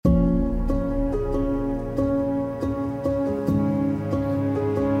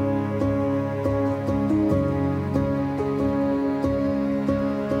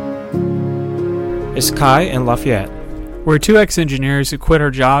is Kai and Lafayette. We're two ex-engineers who quit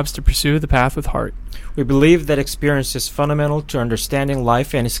our jobs to pursue the path with heart. We believe that experience is fundamental to understanding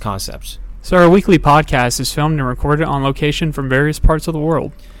life and its concepts. So our weekly podcast is filmed and recorded on location from various parts of the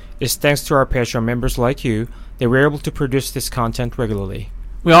world. It's thanks to our Patreon members like you that we're able to produce this content regularly.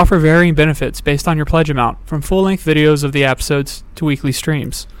 We offer varying benefits based on your pledge amount, from full-length videos of the episodes to weekly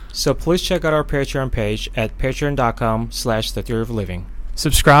streams. So please check out our Patreon page at patreon.com/thetheoryofliving.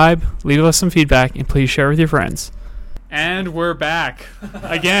 Subscribe, leave us some feedback, and please share with your friends. And we're back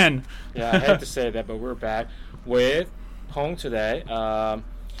again. Yeah, I hate to say that, but we're back with Pong today.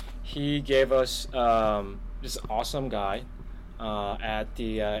 He gave us this awesome guide at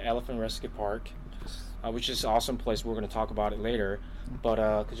the Elephant Rescue Park, which is an awesome place. We're going to talk about it later. But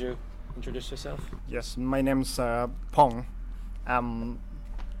could you introduce yourself? Yes, my name's Pong. I'm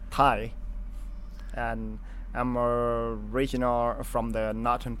Thai, and I'm original from the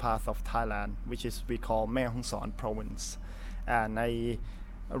northern part of Thailand, which is we call Mae Hong Son province. And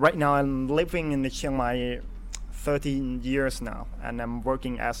right now I'm living in Chiang Mai 13 years now, and I'm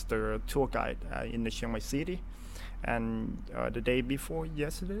working as the tour guide in the Chiang Mai city. And the day before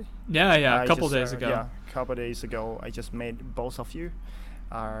yesterday, a couple days ago, I just met both of you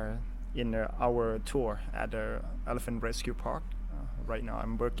in our tour at the Elephant Rescue Park. Right now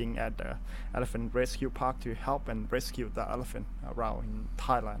I'm working at the Elephant Rescue Park to help and rescue the elephant around in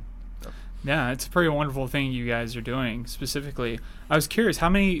Thailand. Yeah, it's a pretty wonderful thing you guys are doing specifically. I was curious, how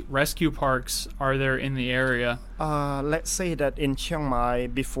many rescue parks are there in the area? Let's say that in Chiang Mai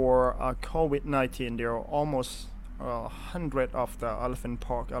before COVID-19, there are almost 100 of the elephant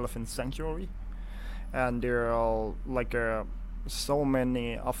park, elephant sanctuary, and there are so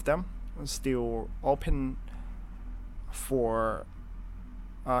many of them still open for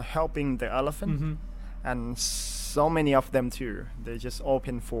helping the elephant. Mm-hmm. And so many of them too, they just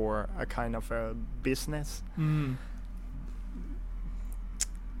open for a kind of a business. Mm.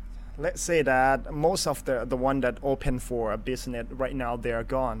 Let's say that most of the one that open for a business right now, they are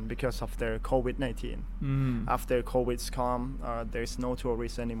gone because of the COVID-19. Mm. After COVID's come, there's no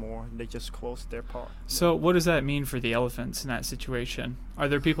tourists anymore. They just closed their park. So what does that mean for the elephants in that situation? Are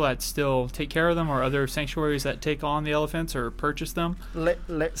there people that still take care of them, or other sanctuaries that take on the elephants or purchase them?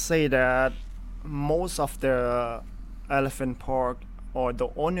 Let's say that most of the elephant park or the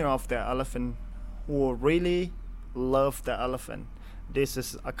owner of the elephant who really love the elephant, this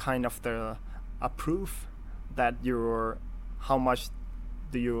is a kind of a proof that how much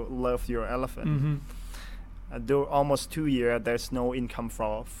do you love your elephant. Mm-hmm. Though almost 2 years there's no income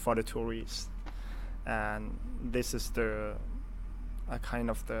for the tourists, and this is a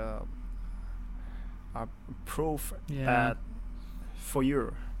kind of proof that for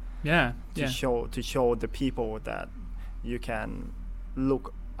you. To show the people that you can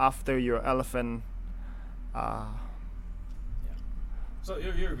look after your elephant. So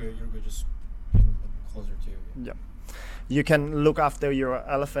you're good. Just getting closer to you. Yeah, you can look after your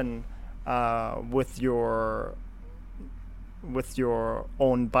elephant with your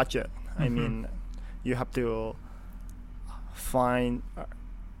own budget. Mm-hmm. I mean, you have to find.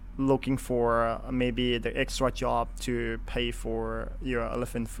 Looking for maybe the extra job to pay for your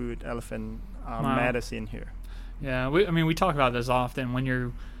elephant food, elephant medicine here. Yeah, we talk about this often. When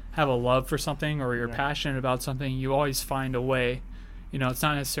you have a love for something or you're passionate about something, you always find a way. It's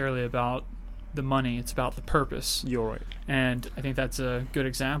not necessarily about the money, it's about the purpose. You're right. And I think that's a good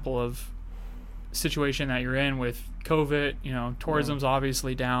example of a situation that you're in with COVID. Tourism's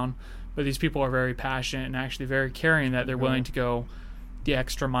obviously down, but these people are very passionate and actually very caring that they're willing to go the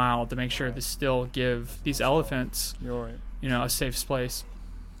extra mile to make sure to still give these elephants, a safe place.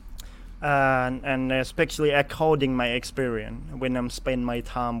 And especially according my experience when I'm spending my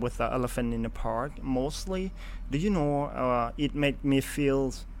time with the elephant in the park, mostly, it make me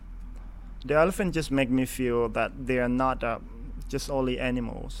feel, the elephant just make me feel that they are not just only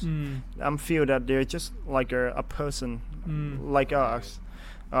animals. I feel that they're just like a person like us.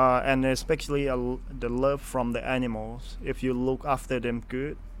 And especially the love from the animals. If you look after them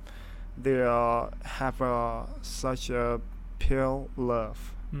good, they have such a pure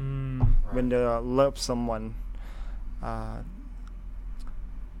love. When they love someone. How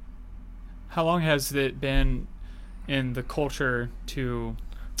long has it been in the culture to,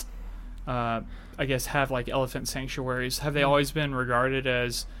 have elephant sanctuaries? Have they always been regarded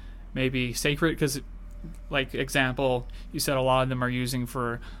as maybe sacred? Because example, you said a lot of them are using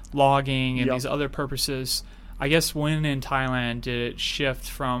for logging and these other purposes. I guess when in Thailand did it shift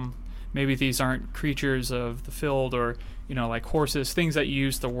from maybe these aren't creatures of the field or, like horses, things that you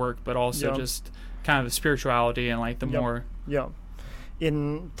use to work, but also just kind of the spirituality and the more... Yeah.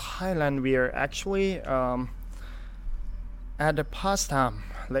 in Thailand, we are actually at the pastime.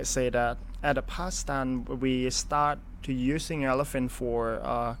 Let's say that at the pastime, we start to using elephant for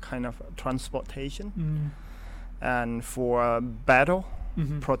kind of transportation and for battle,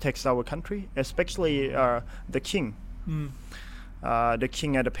 protects our country, especially the king. The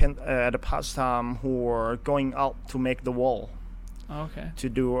king at the pastime who are going out to make the wall. Okay.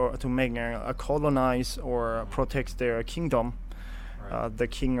 To make a colonize or protect their kingdom. The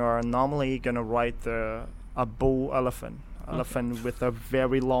king are normally gonna ride a bull elephant with a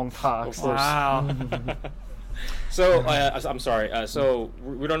very long tusk. Wow. So I'm sorry. So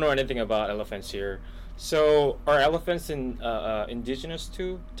we don't know anything about elephants here. So are elephants indigenous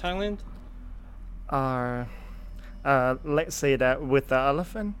to Thailand? Let's say that with the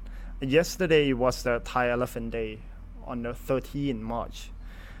elephant, yesterday was the Thai Elephant Day on the 13th March.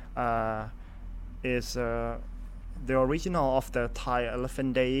 Is the original of the Thai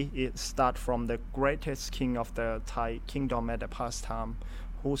Elephant Day? It start from the greatest king of the Thai kingdom at the past time,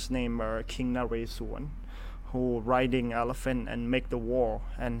 whose name King Naresuan, who riding elephant and make the war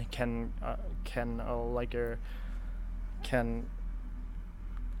and can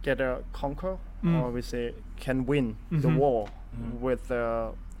get a conquer, or we say can win the war with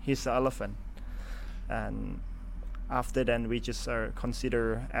his elephant. And after then we just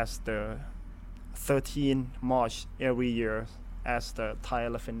consider as the 13th March every year as the Thai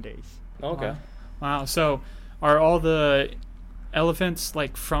Elephant Days. Okay. Wow. So are all the elephants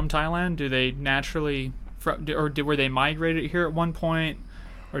like from Thailand? Do they naturally were they migrated here at one point,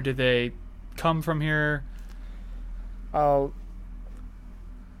 or did they come from here?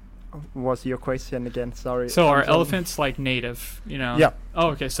 What's your question again? Sorry. So are elephants like native? Yeah. Oh,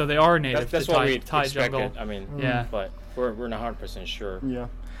 okay. So they are native. That's to what we Thai expected. jungle. I mean, Yeah. but we're not 100% sure. Yeah.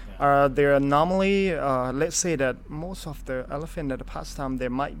 They're normally, let's say that most of the elephant at the pastime, there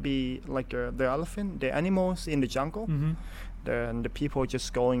might be like the elephant, the animals in the jungle. The people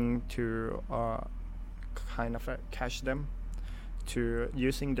just going to kind of catch them, to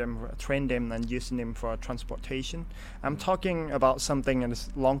using them, train them, and using them for transportation. I'm talking about something that is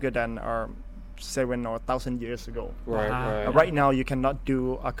longer than 7 or 1,000 years ago. Right. Right now, you cannot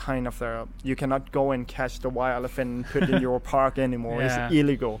do a kind of you cannot go and catch the wild elephant and put in your park anymore. Yeah. It's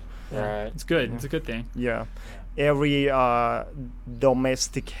illegal. Right. It's good. Yeah. It's a good thing. Yeah. Every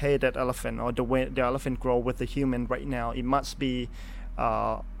domesticated elephant, or the way the elephant grow with the human right now, it must be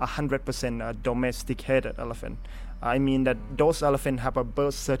 100% domesticated elephant. I mean that those elephants have a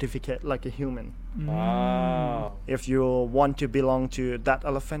birth certificate like a human. Wow. If you want to belong to that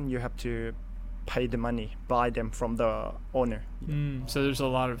elephant, you have to pay the money, buy them from the owner. So there's a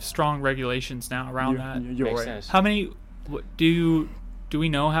lot of strong regulations now around that. You're Makes right. Sense. sense. How many do we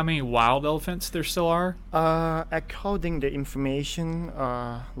know how many wild elephants there still are? According to information,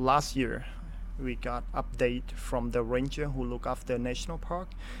 last year we got update from the ranger who look after national park.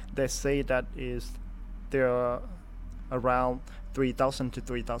 They say that there are around 3,000 to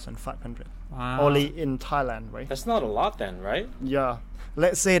 3,500. Wow. Only in Thailand, right? That's not a lot then, right? Yeah,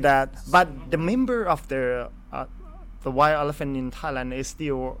 let's say that. But the member of the wild elephant in Thailand is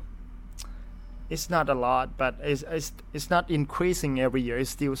still. It's not a lot, but it's not increasing every year.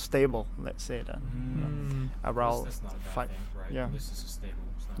 It's still stable. Let's say that. Around That's not a bad 5. thing, right? Yeah. At least it's stable.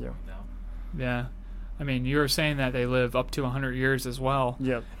 It's not going down. Yeah. I mean, you were saying that they live up to 100 years as well.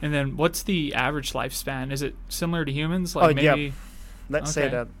 Yeah. And then what's the average lifespan? Is it similar to humans? Like maybe. Yeah. Let's say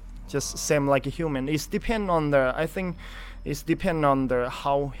that. Just same like a human. It's depend on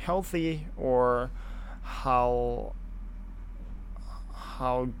how healthy or how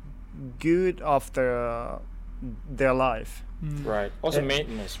good of their life. Right. Also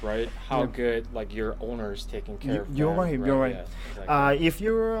maintenance, right? How good like your owner's taking care of you're them, right. You're right. Yeah,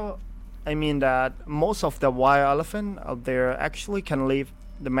 exactly. I mean that most of the wild elephant out there actually can live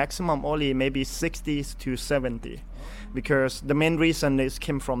the maximum only maybe 60 to 70, because the main reason is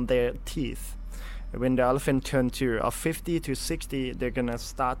came from their teeth. When the elephant turn to 50 to 60, they're gonna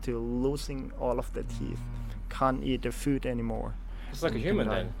start to losing all of the teeth. Can't eat the food anymore. It's like a human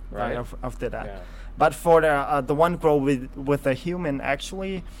then, right? After that. Yeah. But for the one grow with a human,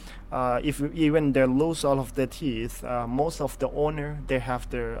 actually, if even they lose all of the teeth, most of the owner, they have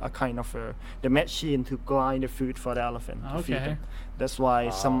the kind of the machine to grind the food for the elephant. To feed them. That's why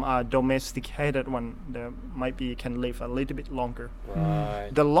some domesticated one can live a little bit longer. Right.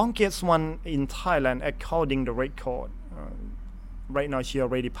 The longest one in Thailand, according to record, right now she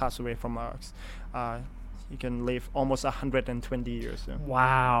already passed away from us. You can live almost 120 years. So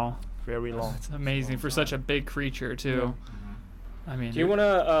Wow. very long. It's amazing for such a big creature too. I mean, Do you want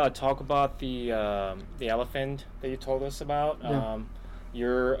to talk about the elephant that you told us about? Yeah.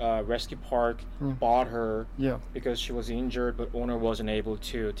 your rescue park Mm. bought her Yeah. because she was injured, but owner wasn't able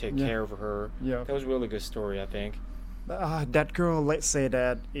to take Yeah. care of her. Yeah. That was a really good story, I think. That girl, let's say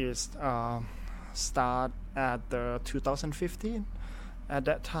that is start at the 2015. At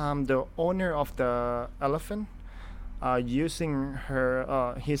that time, the owner of the elephant using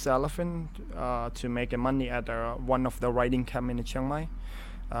his elephant to make money at one of the riding camp in Chiang Mai.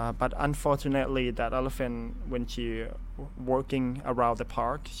 But unfortunately, that elephant, when she working around the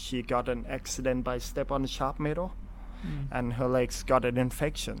park, she got an accident by step on the sharp metal, and her legs got an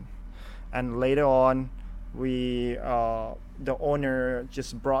infection. And later on, the owner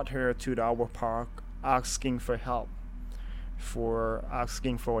just brought her to our park, asking for help,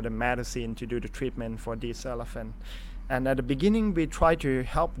 asking for the medicine to do the treatment for this elephant. And at the beginning, we tried to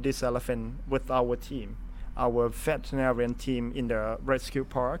help this elephant with our team, our veterinarian team in the rescue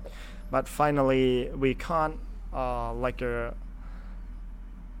park. But finally, we can't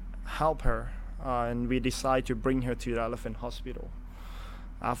help her, and we decided to bring her to the elephant hospital.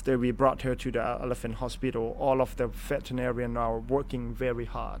 After we brought her to the elephant hospital, all of the veterinarians are working very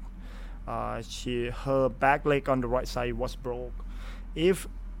hard. Her back leg on the right side was broke. If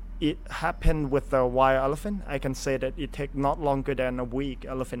it happened with the wild elephant, I can say that it take not longer than a week,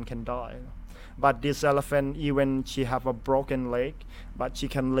 elephant can die. But this elephant, even she have a broken leg, but she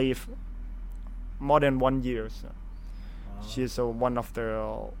can live more than 1 year. So she's one of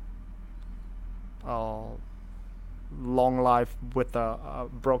the long life with a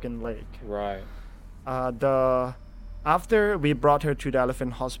broken leg. Right. After we brought her to the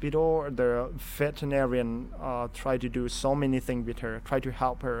elephant hospital, the veterinarian tried to do so many things with her, try to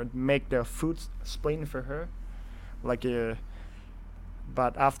help her, make the food splint for her,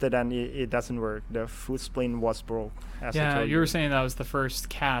 but after that it doesn't work. The foot splint was broke. As I Yeah, told you were saying that was the first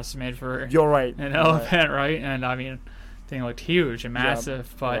cast made for You're right. an elephant, right? And I mean, the thing looked huge and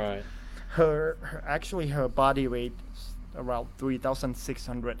massive, but Right. Her body weight is around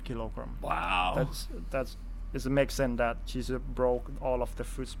 3,600 kilograms. wow. It makes sense that she's broke all of the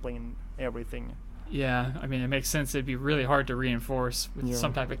foot splint, everything. Yeah, I mean, it makes sense. It'd be really hard to reinforce with Yeah.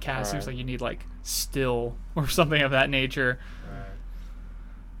 some type of cast. Seems Right. like you need like steel or something of that nature.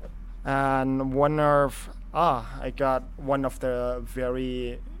 Right. And I got one of the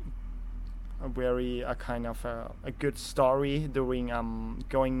very kind of a good story during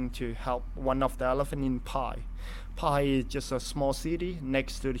going to help one of the elephant in Pai. Pai is just a small city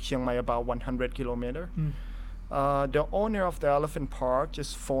next to Chiang Mai, about 100 kilometers. The owner of the elephant park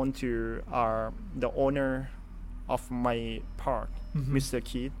just phoned to the owner of my park, Mr.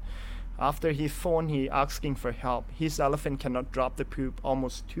 Keith. After he phoned, he asking for help. His elephant cannot drop the poop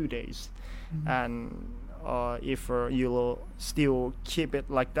almost 2 days, and if you'll still keep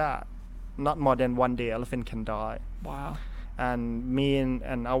it like that, not more than 1 day, elephant can die. Wow. And me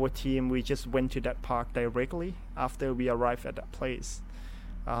and our team, we just went to that park directly. After we arrived at that place,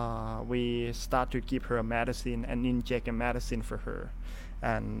 we start to give her a medicine and inject a medicine for her,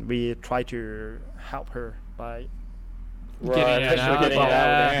 and we try to help her by Getting it out. Getting it out of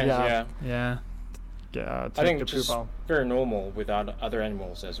the hands, Yeah. yeah. Yeah. take I think the just poop out. very normal without other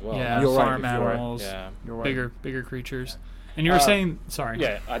animals as well. Yeah, You're right, farm you're right. animals, Yeah. You're right. bigger creatures. And you were saying, sorry.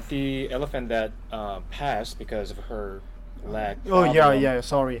 Yeah, the elephant that passed because of her leg. Oh yeah, problem. yeah.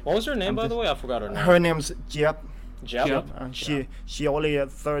 Sorry. What was her name, by the way? I forgot her name. Her name's Jeb. Jeb? Jeb. She only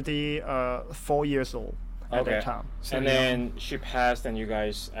 34 years old at Okay. that time. So And young. then she passed, and you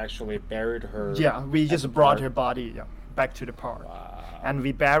guys actually buried her. Yeah, we at just the brought park. her body back to the park, Wow. and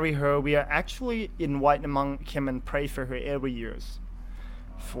we bury her. We are actually invite monk him and pray for her every year,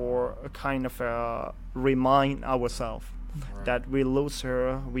 for a kind of remind ourselves that we lose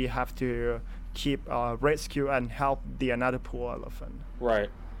her. We have to keep rescue and help the another poor elephant. Right.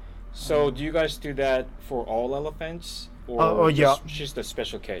 So do you guys do that for all elephants, or Oh, yeah. just a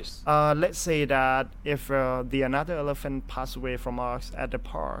special case? Let's say that if the another elephant pass away from us at the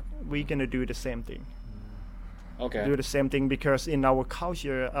park, we're gonna do the same thing. Okay. Do the same thing because in our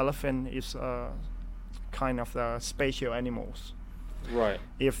culture, elephant is kind of the special animals. Right.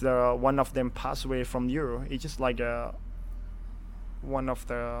 If the one of them pass away from you, it's just like one of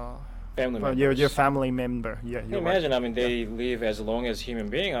the Family your members. family member. Yeah, Can you're you right. imagine? I mean, they live as long as human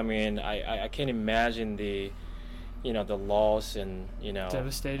being. I mean, I can't imagine the loss and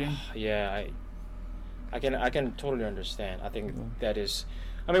Devastating. Yeah, I can totally understand. I think that is.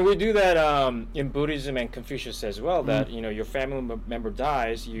 I mean, we do that in Buddhism and Confucius as well. That your family member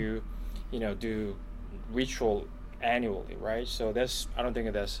dies, you do ritual annually, right? So I don't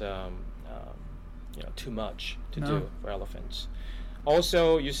think that's too much to do for elephants.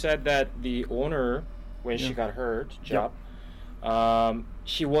 Also, you said that the owner, when she got hurt, Jap,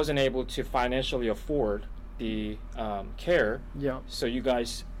 she wasn't able to financially afford the care, Yeah. so you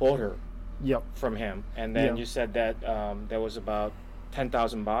guys bought her Yep. from him, and then Yeah. you said that there was about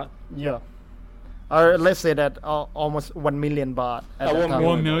 10,000 baht. Yeah. Or let's say that almost 1 million baht at Oh, that 1 time. million.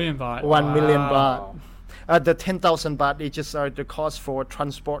 1 million baht. 1 million Wow. baht. The 10,000 baht is just the cost for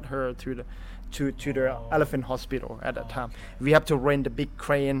transport her to the the elephant hospital at that time. We have to rent a big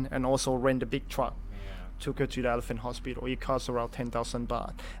crane and also rent a big truck. Took her to the elephant hospital. It costs around 10,000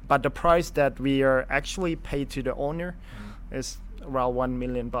 baht. But the price that we are actually paid to the owner is around 1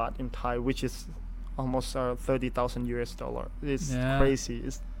 million baht in Thai, which is almost 30,000 US dollar. It's Yeah. crazy.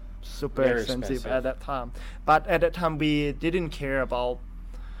 It's super Very expensive expensive. at that time. But at that time, we didn't care about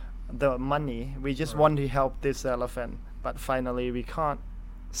the money. We just want to help this elephant. But finally, we can't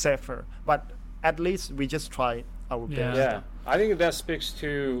save her. But at least we just try our Yeah. best. Yeah, I think that speaks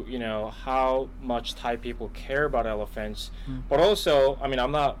to how much Thai people care about elephants, but also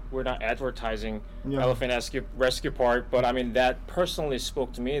we're not advertising Yeah. Elephant Rescue Park, but I mean that personally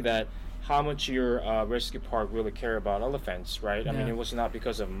spoke to me that how much your rescue park really care about elephants, right? I mean Yeah. it was not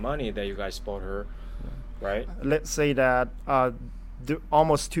because of money that you guys bought her, right? Let's say that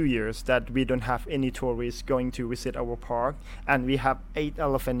almost 2 years that we don't have any tourists going to visit our park, and we have 8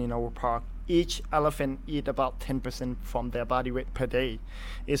 elephants in our park. Each elephant eat about 10% from their body weight per day.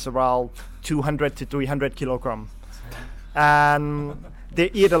 It's around 200 to 300 kilograms. And they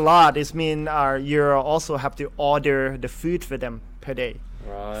eat a lot. It means you also have to order the food for them per day.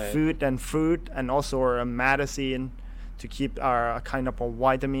 Right. Food and fruit, and also a medicine to keep a kind of a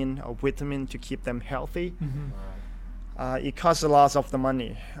vitamin to keep them healthy. It costs a lot of the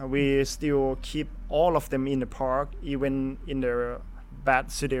money. We still keep all of them in the park, even in the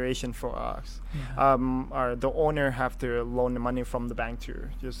bad situation for us. The owner have to loan the money from the bank too,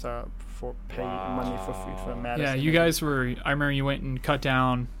 just for pay money for food, for medicine. Yeah, you guys were. I remember you went and cut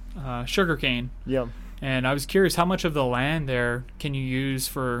down sugarcane. Yeah. And I was curious, how much of the land there can you use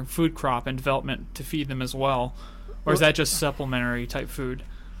for food crop and development to feed them as well? Or is that just supplementary type food?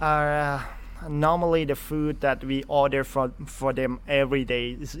 Normally the food that we order for them every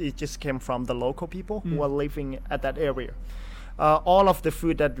day, it just came from the local people who are living at that area. All of the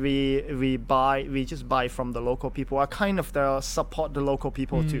food that we buy, we just buy from the local people. I kind of support the local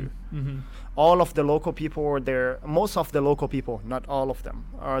people too. All of the local people are there. Most of the local people, not all of them,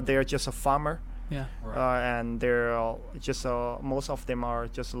 they're just a farmer. Yeah. And they're just most of them are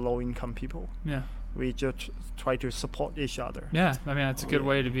just low-income people. Yeah. We just try to support each other. Yeah. I mean, that's a good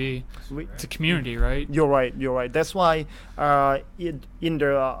way to be. We, It's a community, right? You're right. That's why in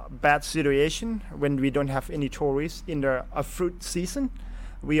the bad situation, when we don't have any tourists in the fruit season,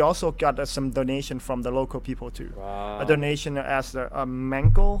 we also got some donation from the local people too. Wow. A donation as a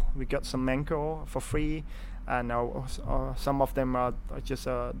mango. We got some mango for free. And some of them just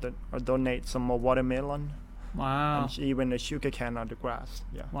donate some more watermelon. Wow. And even a sugar cane on the grass.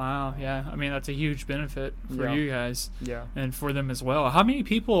 Yeah. Wow. Yeah. I mean, that's a huge benefit for Yeah. you guys Yeah. and for them as well. How many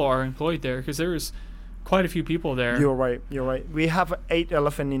people are employed there? Because there's quite a few people there. You're right. We have 8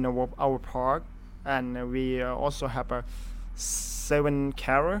 elephants in our park, and we also have a 7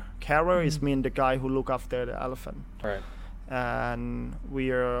 carer. Carer is mean the guy who look after the elephant. Right. And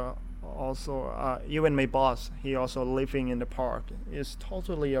we are also even my boss. He also living in the park. It's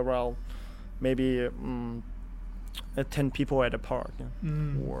totally around maybe 10 people at the park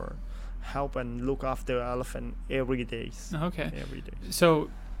who help and look after the elephant every day. Okay. Every day. So,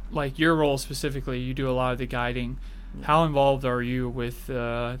 like your role specifically, you do a lot of the guiding. Yeah. How involved are you with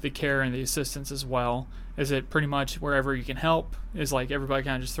the care and the assistance as well? Is it pretty much wherever you can help? Is like everybody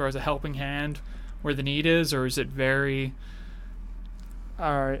kind of just throws a helping hand where the need is, or is it very?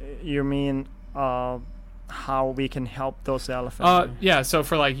 You mean how we can help those elephants? Yeah. So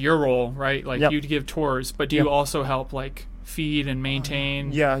for like your role, right? Like Yep. you give tours, but do Yep. you also help like feed and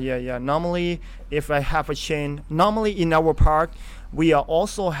maintain? Yeah. Normally, if I have a chain, normally in our park, we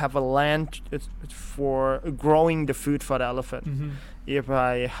also have a land for growing the food for the elephant. If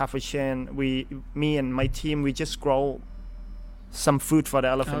I have a chain, me and my team, we just grow some food for the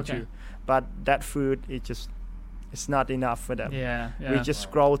elephant Okay. too. But that food, it's not enough for them. Yeah. We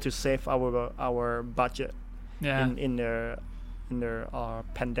just grow to save our budget Yeah. in the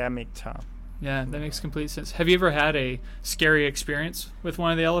pandemic time. Yeah, that makes complete sense. Have you ever had a scary experience with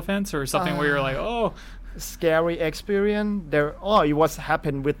one of the elephants, or something where you're like, oh, Scary experience it was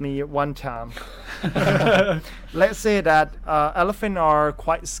happened with me one time. Let's say that elephants are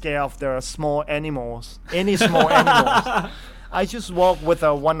quite scared of the small animals, any small animals. I just walked with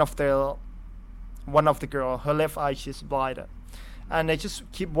one of the girl, her left eye she's blinded, and I just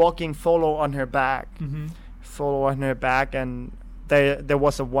keep walking, follow on her back follow on her back, and there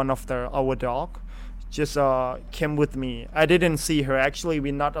was one of our dog just came with me. I didn't see her. Actually,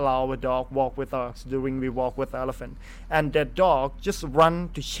 we not allow our dog walk with us during we walk with the elephant. And that dog just run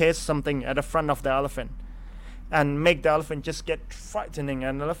to chase something at the front of the elephant and make the elephant just get frightening.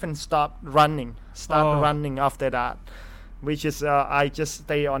 And the elephant start running after that. Which is I just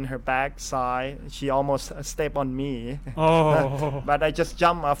stay on her back side. She almost step on me. Oh. But I just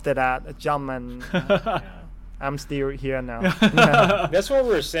jump after that. And Yeah. I'm still here now. That's what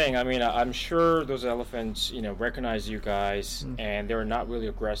we were saying. I mean, I'm sure those elephants, recognize you guys, and they're not really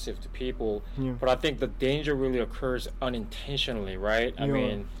aggressive to people. Yeah. But I think the danger really occurs unintentionally, right?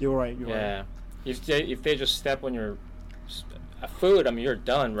 You're right. Yeah. If they just step on your food, you're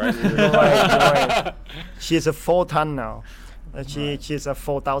done, right? You're right. She's a 4 ton now. She's a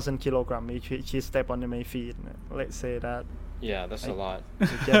 4,000 kilogram. If she step on my feet, let's say that. Yeah, that's a lot. You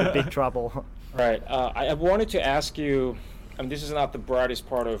get in big trouble. Right. I wanted to ask you, this is not the brightest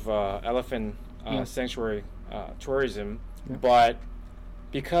part of elephant sanctuary tourism, but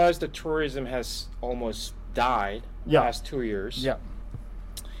because the tourism has almost died the last 2 years,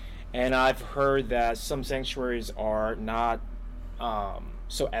 and I've heard that some sanctuaries are not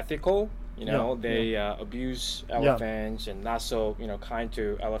so ethical. They abuse elephants and not so kind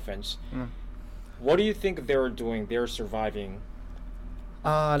to elephants. What do you think they're doing? They're surviving.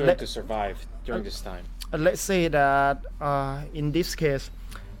 To survive during this time. Let's say that in this case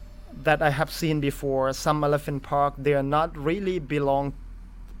that I have seen before, some elephant park, they are not really belong.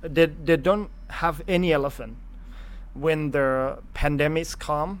 They don't have any elephant. When the pandemics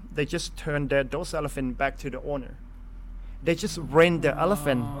come, they just turn those elephant back to the owner. They just rent the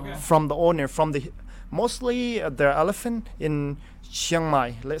elephant from the owner. Mostly the elephant in Chiang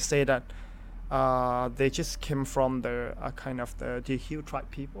Mai. Let's say that. They just came from the kind of the hill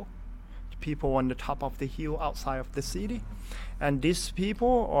tribe people on the top of the hill outside of the city, and these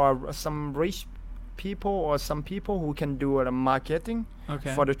people are some rich people or some people who can do the marketing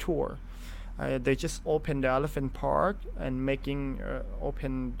for the tour. They just open the elephant park and making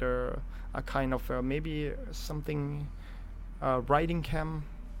open the kind of maybe something riding camp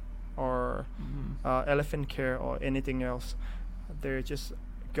or elephant care or anything else. They're just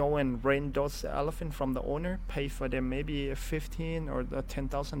go and rent those elephants from the owner, pay for them maybe 15 or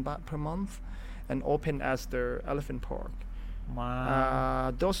 10,000 baht per month, and open as their elephant park.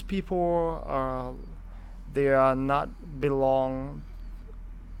 Wow. Those people they are not belong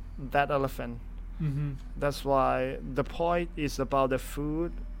that elephant. That's why the point is about the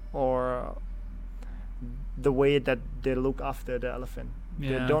food or the way that they look after the elephant.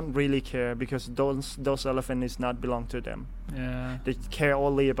 They don't really care because those elephants is not belong to them. They care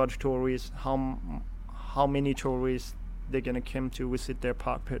only about tourists. How many tourists they're gonna come to visit their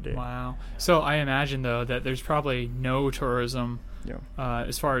park per day. Wow. So I imagine though that there's probably no tourism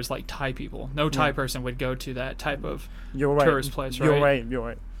as far as like Thai people. No Thai person would go to that type of tourist place, right? You're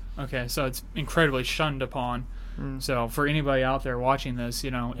right. Okay, so it's incredibly shunned upon. So for anybody out there watching this,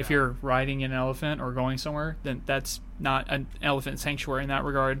 if you're riding an elephant or going somewhere, then that's not an elephant sanctuary in that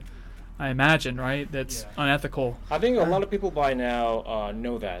regard. I imagine, right? That's unethical. I think a lot of people by now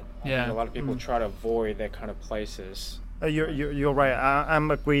know that. I think a lot of people try to avoid that kind of places. You're right.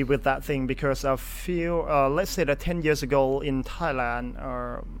 I'm agree with that thing because I feel, let's say that 10 years ago in Thailand,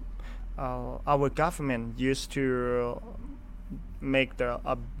 our government used to make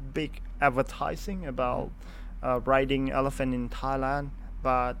a big advertising about riding elephant in Thailand,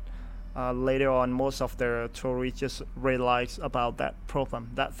 but later on most of the tourists just realize about that problem.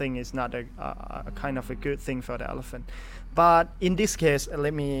 That thing is not a kind of a good thing for the elephant. But in this case,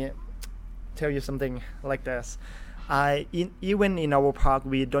 let me tell you something like this. Even in our park,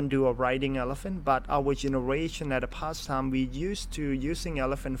 we don't do a riding elephant, but our generation at the past time, we used to using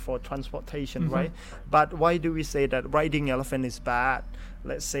elephant for transportation, right? But why do we say that riding elephant is bad?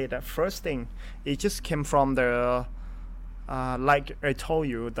 Let's say that first thing, it just came from the, like I told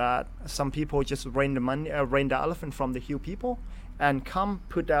you, that some people just rent the elephant from the hill people, and come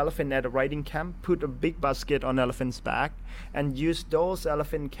put the elephant at a riding camp, put a big basket on elephant's back, and use those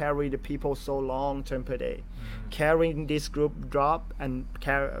elephant carry the people so long term per day. Carrying this group, drop and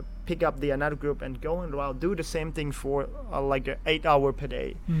pick up the another group and go around, do the same thing for like 8 hours per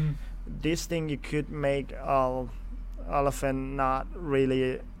day. This thing you could make elephant not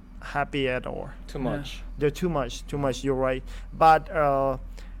really happy at all. Too much. They're too much. You're right. But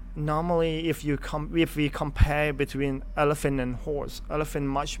normally, if we compare between elephant and horse, elephant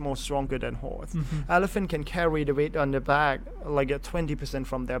much more stronger than horse. Elephant can carry the weight on the back like 20%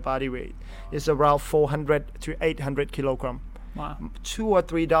 from their body weight. It's around 400 to 800 kilogram. Wow. 2 or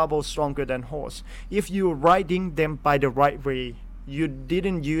 3 double stronger than horse. If you're riding them by the right way, you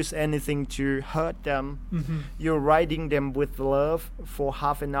didn't use anything to hurt them. You're riding them with love for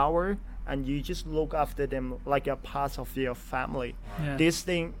half an hour, and you just look after them like a part of your family. Yeah. This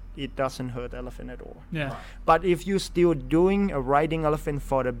thing, it doesn't hurt elephant at all. Yeah. But if you're still doing a riding elephant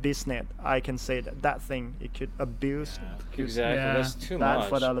for the business, I can say that thing, it could abuse. Exactly. Yeah. That's too Bad much.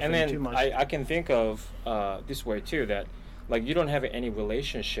 for the elephant, And then too much. I can think of this way too, that like you don't have any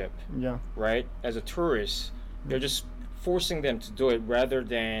relationship, Yeah. right? As a tourist, you're just forcing them to do it rather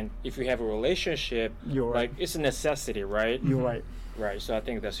than if you have a relationship, You're right. like it's a necessity, right? You're right. Right. So I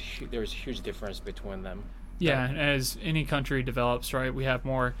think there's a huge difference between them. Yeah, and as any country develops, right, we have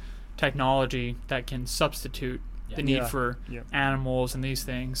more technology that can substitute the need Yeah. for Yeah. animals and these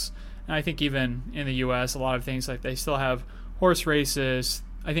things. And I think even in the U.S., a lot of things like they still have horse races.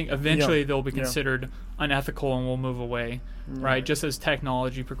 I think eventually Yeah. they'll be Yeah. considered unethical and will move away, right? Just as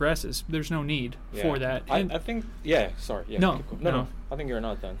technology progresses, there's no need for that. And- I think. Yeah. Sorry. Yeah. No, keep going. no. I think you're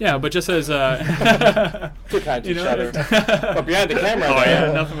not done. yeah, but just as Too kind to you each know, other. But behind the camera. oh yeah,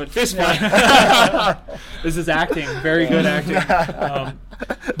 though, nothing but fist yeah. fight. This is acting, very good acting.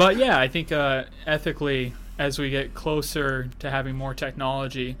 But yeah, I think ethically, as we get closer to having more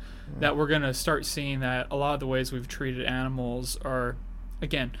technology, that we're going to start seeing that a lot of the ways we've treated animals are,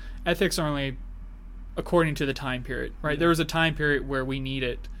 again, ethics are only according to the time period, right? There was a time period where we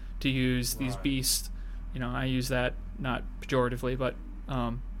needed to use these beasts. You know, I use that not pejoratively, but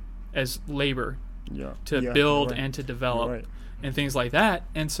as labor Yeah. to Yeah, build you're right. and to develop You're right. and things like that.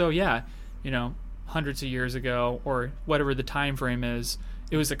 And so, yeah, you know, hundreds of years ago or whatever the time frame is,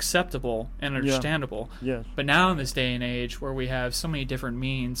 it was acceptable and understandable. Yes. But now in this day and age where we have so many different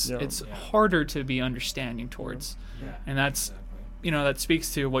means, Yeah. it's harder to be understanding towards. Yeah. And that's, you know, that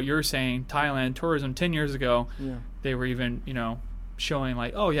speaks to what you're saying. Thailand tourism 10 years ago, Yeah. they were even, you know, showing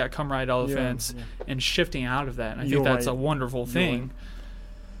like, oh yeah, come ride elephants yeah. and shifting out of that. And I You're think that's right. a wonderful You're thing.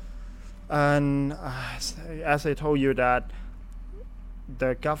 And as I told you that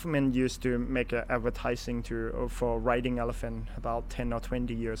the government used to make advertising for riding elephant about 10 or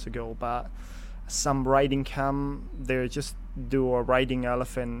 20 years ago, but some riding camp they just do a riding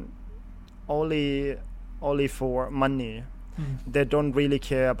elephant only for money. They don't really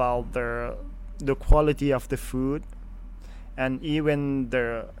care about the quality of the food and even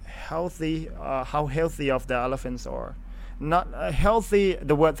the healthy how healthy of the elephants are. Not healthy.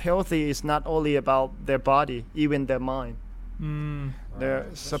 The word healthy is not only about their body, even their mind. They're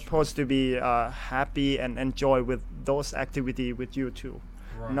supposed to be happy and enjoy with those activity with you too.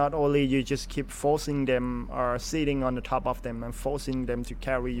 Right. Not only you just keep forcing them or sitting on the top of them and forcing them to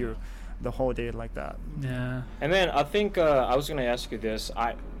carry you the whole day like that. Yeah. And then I think I was going to ask you this.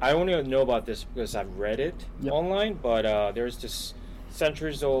 I only know about this because I've read it Yep. online, but there's this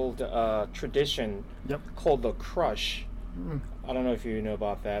centuries-old tradition called the crush. I don't know if you know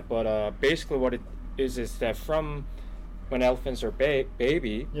about that, but basically what it is that from when elephants are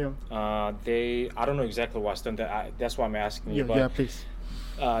baby, they, I don't know exactly what's done. That's why I'm asking you. But Please.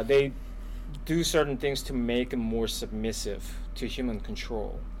 they do certain things to make them more submissive to human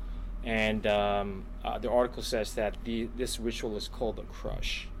control. And the article says that this ritual is called the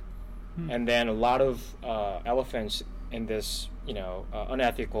crush. And then a lot of elephants in this,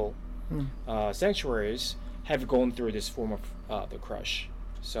 unethical sanctuaries have gone through this form of the crush.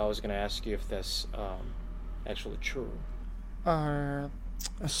 So I was going to ask you if that's actually true.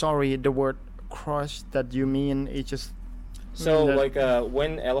 Sorry, the word crush that you mean is just. So like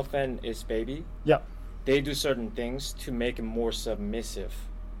when elephant is baby, Yeah. they do certain things to make it more submissive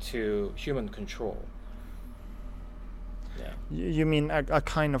to human control. Yeah. You mean a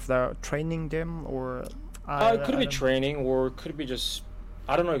kind of the training them or? It could be training or could be just,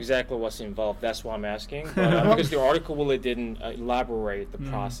 I don't know exactly what's involved. That's why I'm asking. But, because the article really didn't elaborate the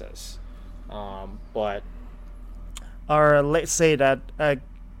process. But Or let's say that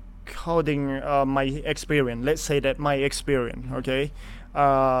according my experience, okay,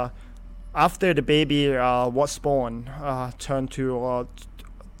 after the baby was born, turned to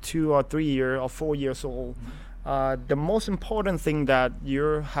 2 or 3 years or 4 years old, the most important thing that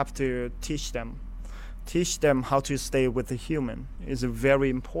you have to teach them how to stay with the human is a very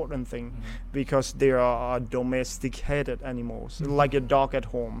important thing because they are domesticated animals, like a dog at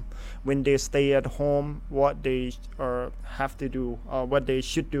home. When they stay at home, what they have to do, what they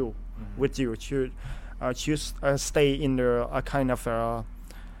should do with you should stay in a kind of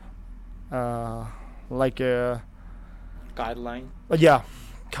like a guideline.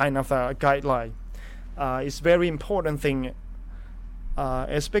 kind of a guideline. It's very important thing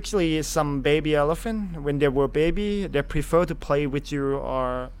Especially some baby elephant, when they were baby, they prefer to play with you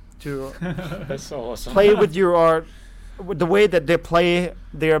or to That's so awesome. play with you, or with the way that they play,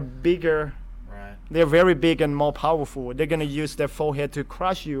 they're bigger. Right. They're very big and more powerful. They're gonna use their forehead to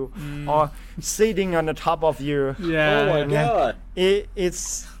crush you, or sitting on the top of you. Yeah. Oh my Yeah. god.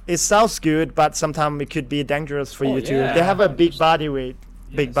 It sounds good, but sometimes it could be dangerous for Oh, you too. yeah. They have a big body weight.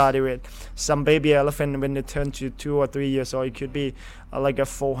 Big Yes. body weight. Some baby elephant, when they turn to 2 or 3 years old, it could be like a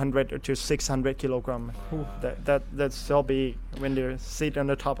 400 or to 600 kilogram. That's so big. When they sit on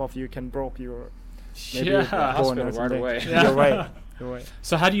the top of you, can break your maybe Yeah. your bone Hospital or right something. away. Yeah. You're right. You're right.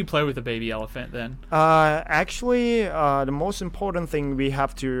 So how do you play with a baby elephant then? Actually, the most important thing we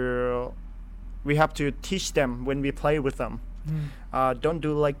have to teach them when we play with them. Don't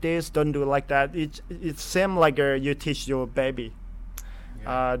do like this. Don't do like that. It's same like you teach your baby.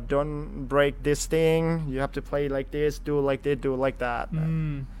 Don't break this thing. You have to play like this. Do like this. Do like that.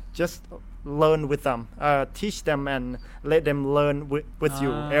 Just learn with them. Teach them and let them learn with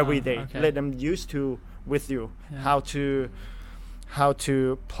you every day. Okay. Let them used to with you Yeah. how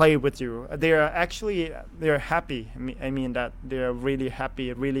to play with you. They're happy. I mean that they're really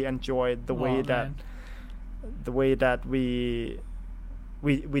happy. Really enjoy the way that man. the way that we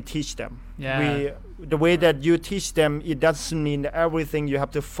teach them. Yeah. The way that you teach them, it doesn't mean everything you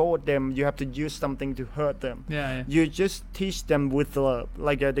have to fold them. You have to use something to hurt them. Yeah. You just teach them with love,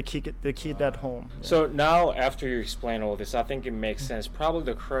 like the kid at home. So now, after you explain all this, I think it makes sense. Probably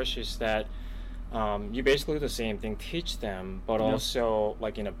the crush is that you basically do the same thing, teach them, but also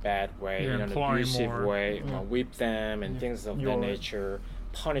like in a bad way, You're in an imploring abusive more. way, whip them and things of that You're- nature,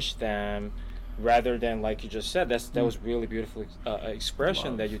 punish them, rather than like you just said. That was really beautiful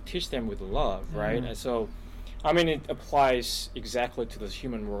expression that you teach them with love, right? And so, I mean, it applies exactly to the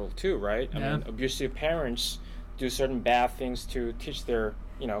human world too, right? I Yeah. mean, abusive parents do certain bad things to teach their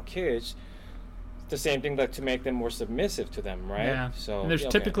kids. The same thing, like to make them more submissive to them, right? Yeah. So And there's yeah,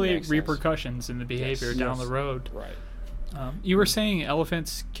 okay, typically that makes sense. repercussions in the behavior Yes. down Yes. the road. Right. You were saying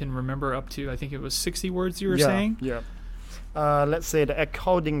elephants can remember up to, I think it was 60 words you were yeah, saying? Yeah. Let's say that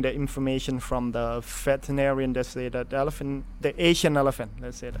according the information from the veterinarian, they say that the Asian elephant,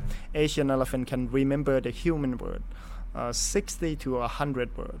 let's say that Asian elephant can remember the human word, 60 to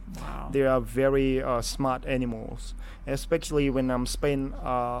 100 words. Wow. They are very smart animals, especially when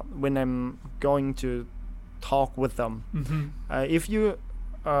when I'm going to talk with them. If you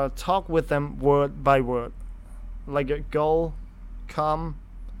talk with them word by word, like go, come,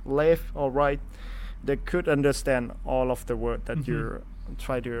 left or right, they could understand all of the word that you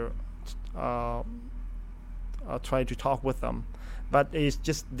try to talk with them, but it's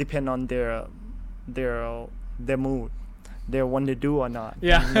just depend on their mood, they want to do or not.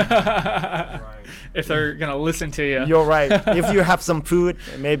 Yeah. Right. If they're going to listen to you. You're right. If you have some food,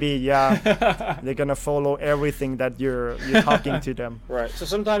 maybe they're gonna follow everything that you're talking to them. Right. So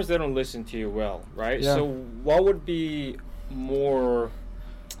sometimes they don't listen to you well, right? Yeah. So what would be more,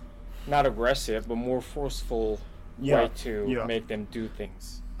 not aggressive, but more forceful way to make them do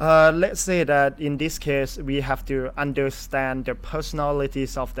things? Let's say that in this case, we have to understand the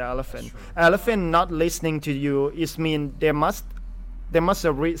personalities of the elephant. Elephant not listening to you is mean there must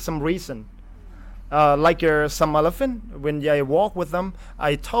have some reason. Like some elephant, when I walk with them,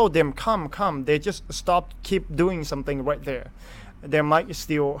 I told them come. They just stop, keep doing something right there. They might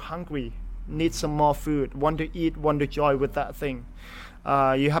still hungry, need some more food, want to eat, want to joy with that thing.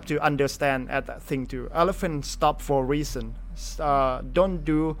 You have to understand at that thing too. Elephants stop for a reason. Don't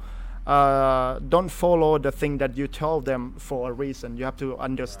follow the thing that you told them for a reason. You have to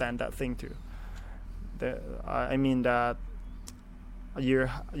understand that thing too. I mean that you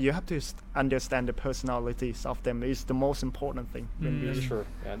have to understand the personalities of them. It's the most important thing. That's true.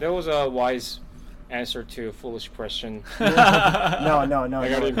 Yeah, that was a wise answer to a foolish question. No. I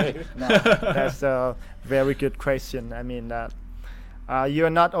got it made. No, that's a very good question. I mean that you're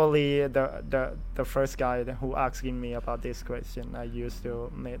not only the first guy who asking me about this question. I used to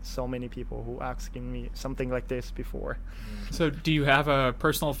meet so many people who asking me something like this before. So do you have a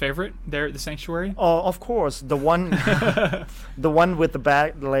personal favorite there at the sanctuary? Oh, of course, the one the one with the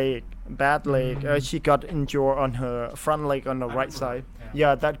bad leg. She got injured on her front leg on the right side.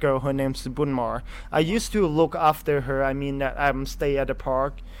 Yeah, that girl, her name's Bunmar. I used to look after her. I mean, I'm stay at the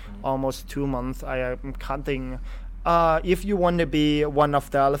park almost 2 months. I am counting. If you want to be one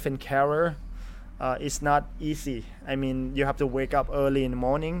of the elephant carer, it's not easy. I mean, you have to wake up early in the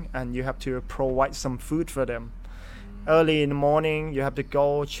morning and you have to provide some food for them. Early in the morning, you have to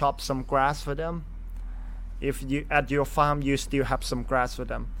go chop some grass for them. If you at your farm, you still have some grass for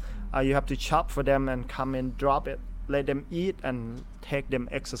them. You have to chop for them and come and drop it let them eat and take them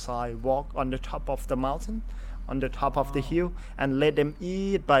exercise, walk on the top of the mountain, on the top of the hill, and let them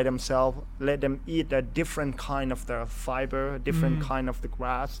eat by themselves. Let them eat a different kind of the fiber, different kind of the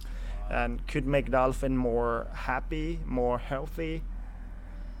grass, and could make the elephant more happy, more healthy.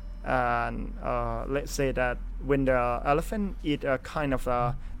 And let's say that when the elephant eat a kind of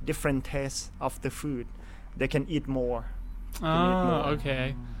a different taste of the food, they can eat more. Oh,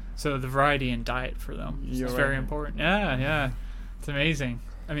 okay. So the variety in diet for them is You're very right. important. Yeah. It's amazing.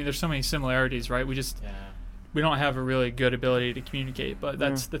 I mean, there's so many similarities, right? We don't have a really good ability to communicate, but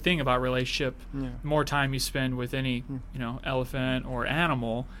that's the thing about relationship. Yeah. The more time you spend with any, elephant or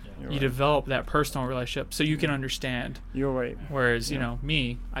animal, You're you right. develop that personal relationship so you can understand. You're right. Whereas,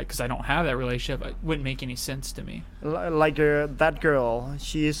 me, because I don't have that relationship, it wouldn't make any sense to me. Like that girl,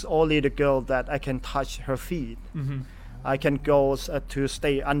 she is only the girl that I can touch her feet. Mm-hmm. I can go to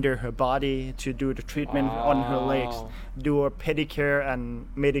stay under her body to do the treatment on her legs, do a pedicure and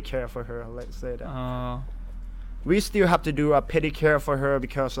medicare for her. Let's say that. We still have to do a pedicure for her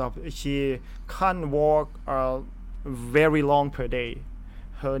because of she can't walk very long per day.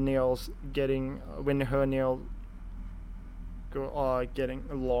 Her nails when her nails are getting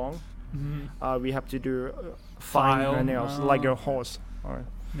long, we have to do fine her File. nails like a horse.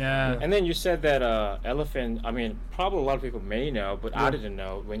 Yeah. And then you said that elephant, I mean, probably a lot of people may know, but I didn't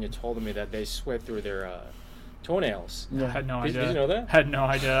know when you told me that they sweat through their toenails. I had no Did idea. you know that? Had no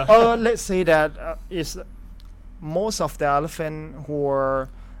idea. Let's say that is most of the elephant who are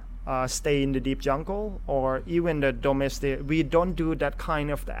stay in the deep jungle or even the domestic, we don't do that kind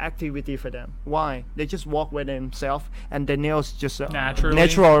of the activity for them. Why? They just walk by themselves and the nails just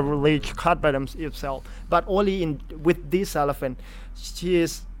naturally cut by themselves. But only with this elephant,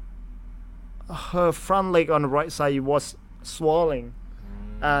 her front leg on the right side was swelling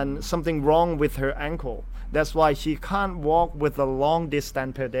and something wrong with her ankle. That's why she can't walk with a long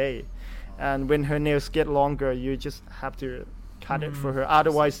distance per day. And when her nails get longer, you just have to cut it for her.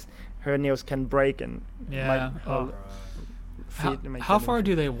 Otherwise, her nails can break and Yeah. How far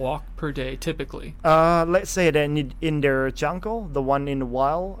do they walk per day typically? let's say that in their jungle, the one in the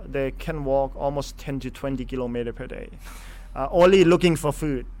wild, they can walk almost 10 to 20 kilometers per day, only looking for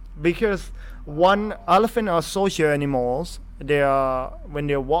food. Because one elephant are social animals. When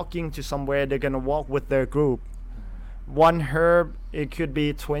they're walking to somewhere, they're gonna walk with their group. One herd, it could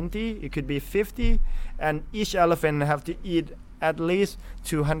be 20, it could be 50, and each elephant have to eat at least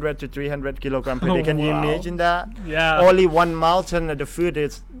 200 to 300 kilograms per day. Can you Wow. imagine that? Yeah. Only one mountain of the food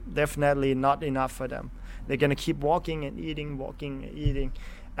is definitely not enough for them. They're gonna keep walking and eating, walking and eating.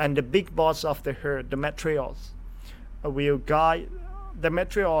 And the big boss of the herd, the matriarchs, will guide. The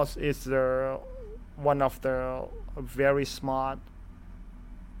matriarch is one of the very smart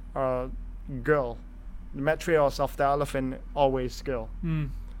girl. The matriarch of the elephant always girl,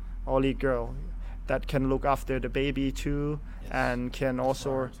 only girl that can look after the baby too, and can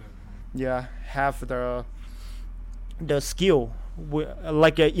also have the skill.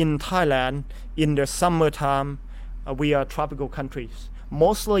 Like in Thailand, in the summertime, we are tropical countries.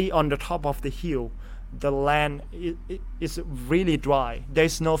 Mostly on the top of the hill, the land is really dry.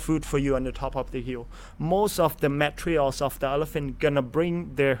 There's no food for you on the top of the hill. Most of the matriarchs of the elephant gonna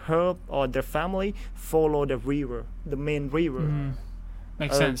bring their herd or their family follow the river, the main river.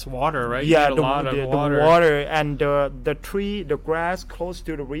 Makes sense. Water, right? Yeah, You need a lot of the water and the tree, the grass close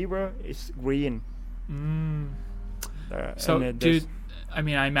to the river is green. So, and dude, I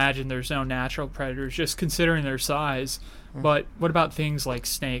mean, I imagine there's no natural predators, just considering their size. But what about things like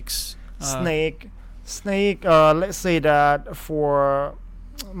snakes? Snake. Let's say that for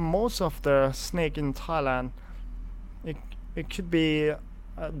most of the snake in Thailand, it could be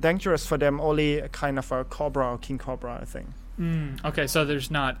dangerous for them. Only a kind of a cobra or king cobra, I think. Okay, so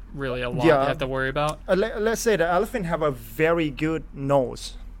there's not really a lot you have to worry about. Let's say the elephant have a very good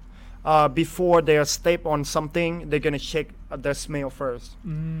nose. Before they step on something, they're gonna check the smell first.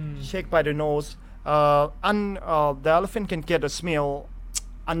 Check by the nose. The elephant can get a smell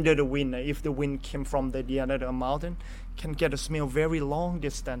under the wind. If the wind came from the other mountain, can get a smell very long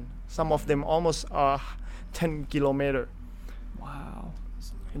distance. Some of them almost 10 kilometers. Wow.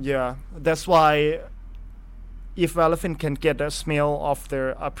 Yeah, that's why if elephant can get a smell of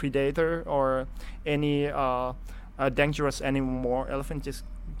their predator or any dangerous animal, elephant just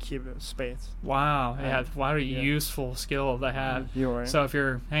keep space. Wow. Yeah, what a useful skill to have. You're right. So if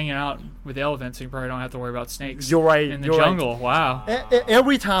you're hanging out with elephants, you probably don't have to worry about snakes. You're right. In the you're jungle. Right. Wow.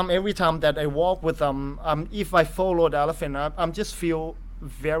 Every time that I walk with them, if I follow the elephant, I'm just feel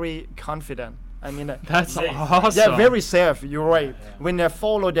very confident. I mean, That's Safe. awesome. yeah, very safe. You're right. Yeah. When I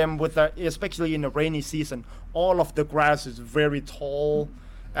follow them with, especially in the rainy season, all of the grass is very tall,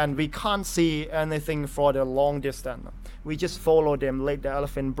 and we can't see anything for the long distance. We just follow them, let the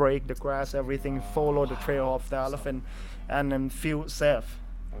elephant break the grass, everything, follow the trail of the elephant, and then feel safe.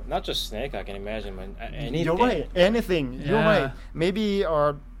 Not just snake, I can imagine, but anything. You're right. Anything. You're Yeah. right. Maybe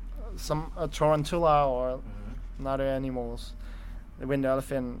some tarantula or other animals. When the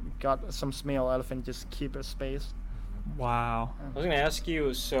elephant got some smell, elephant just keep a space. Wow. I was gonna ask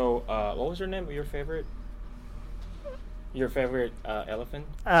you. So, what was your name? Your favorite? Your favorite elephant?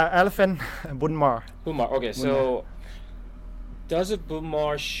 Elephant, Bunmar. Bumar. Okay, so does a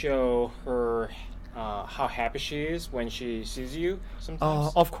Bumar show her how happy she is when she sees you?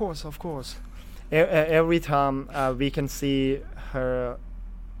 Sometimes. Of course, of course. Every time we can see her,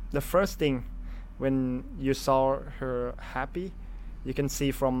 the first thing when you saw her happy, you can see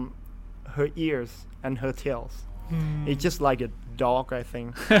from her ears and her tails. It's just like a dog, I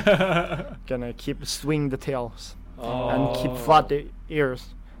think. Gonna keep swing the tails and keep flat the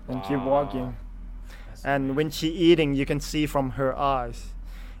ears and keep walking. And when she eating, you can see from her eyes.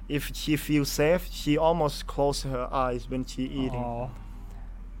 If she feels safe, she almost close her eyes when she eating. Aw.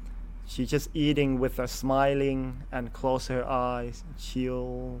 She just eating with a smiling and close her eyes,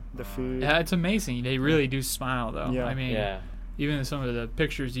 chew the food. Yeah, it's amazing. They really do smile, though. Yeah. I mean, Yeah. even some of the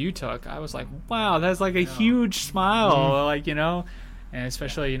pictures you took, I was like, wow, that's like a huge smile. Like, you know, and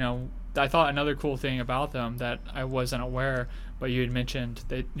especially, you know, I thought another cool thing about them that I wasn't aware, but you had mentioned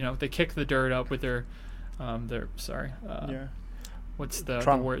they, you know, they kick the dirt up with their Yeah. what's the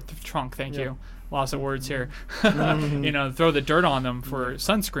Trunk. word? Trunk. Thank Yeah. you. Lots of words here. Mhm. You know, throw the dirt on them for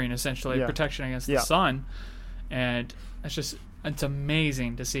sunscreen, essentially Yeah. protection against Yeah. the sun, and it's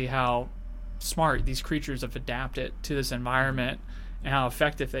amazing to see how smart these creatures have adapted to this environment and how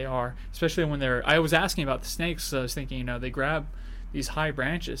effective they are, especially when they're. I was asking about the snakes, so I was thinking, you know, they grab these high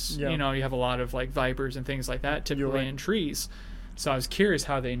branches. Yeah. You know, you have a lot of like vipers and things like that typically right. in trees. So I was curious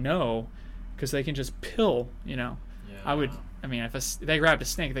how they know, because they can just pill. You know, Yeah. I mean, if they grabbed a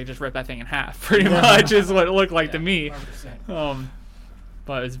snake, they just rip that thing in half. Pretty much is what it looked like to me. 100%.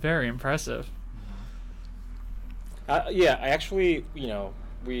 But it's very impressive. Yeah, I actually, you know,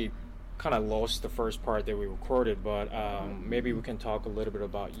 we kind of lost the first part that we recorded, but maybe we can talk a little bit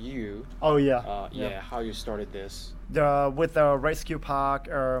about you. Oh yeah. Yeah, how you started this. With the rescue park,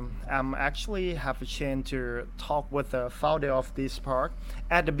 I'm actually have a chance to talk with the founder of this park.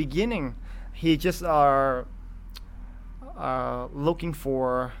 At the beginning, he just looking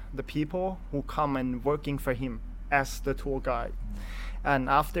for the people who come and working for him as the tour guide. And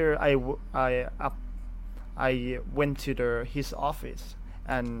after I went to his office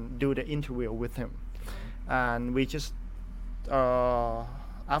and do the interview with him, and we just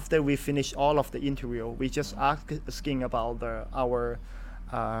after we finish all of the interview, we just asking about our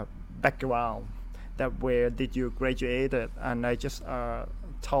background, that where did you graduated, and I just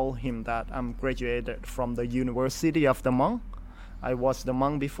told him that I'm graduated from the University of the Hmong. I was the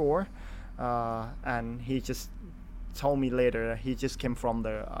Hmong before, and he just told me later that he just came from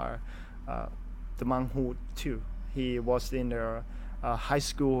the Hmong too. He was in the high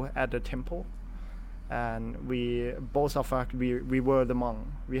school at the temple, and we both of us we were the Hmong.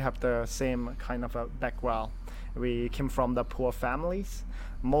 We have the same kind of a background. We came from the poor families.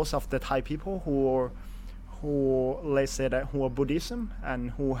 Most of the Thai people who let's say that who are Buddhism and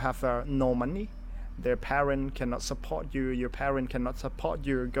who have no money, their parent cannot support you. Your parent cannot support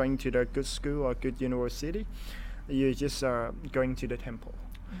you going to the good school or good university. You just going to the temple.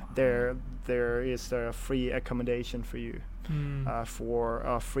 There is a free accommodation for you,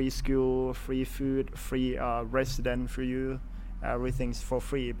 for free school, free food, free resident for you. Everything's for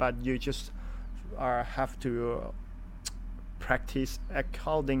free, but you just have to practice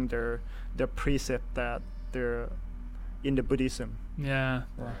according the precept that they're in the Buddhism. Yeah.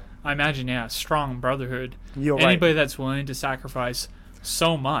 I imagine, strong brotherhood. You're Anybody right. that's willing to sacrifice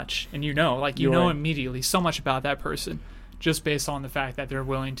so much, and you know You're right. immediately so much about that person, just based on the fact that they're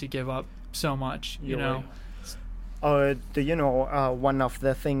willing to give up so much. You You're know. right. Do you know one of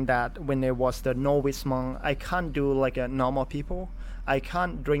the thing that when I was the novice monk, I can't do like a normal people. I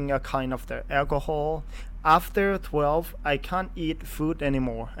can't drink a kind of the alcohol. After 12, I can't eat food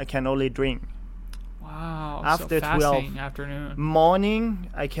anymore. I can only drink. Wow. After so 12 fasting afternoon. Morning,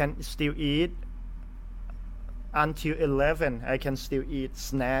 I can still eat. Until 11, I can still eat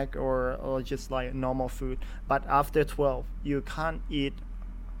snack or just like normal food. But after 12, you can't eat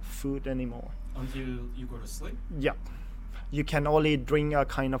food anymore. Until you go to sleep? Yeah. You can only drink a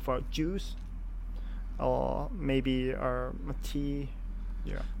kind of a juice or maybe tea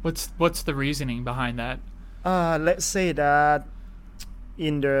Yeah. What's the reasoning behind that? Let's say that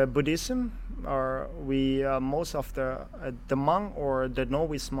in the Buddhism, or we most of the monk or the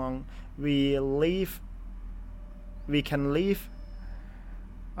novice monk, we can live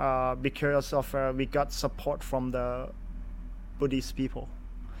because of we got support from the Buddhist people,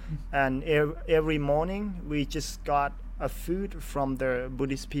 and every morning we just got a food from the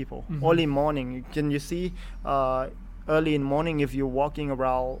Buddhist people. Early morning, can you see? Early in the morning, if you're walking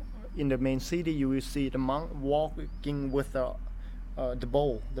around in the main city, you will see the monk walking with the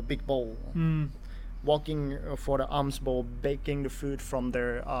bowl, the big bowl, walking for the alms bowl, baking the food from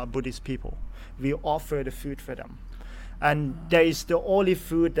the Buddhist people. We offer the food for them, and that is the only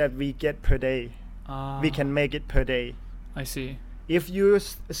food that we get per day. We can make it per day. I see. If you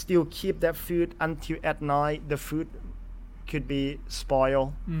still keep that food until at night, the food could be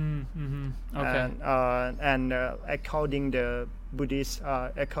spoiled. Okay. And according the Buddhist,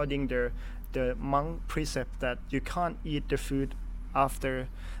 according the monk precept that you can't eat the food after.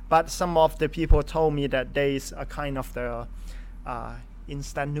 But some of the people told me that there is a kind of the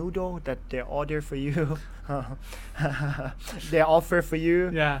instant noodle that they order for you. They offer for you.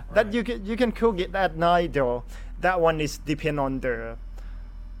 Yeah. That you can cook it at night though. That one is depend on the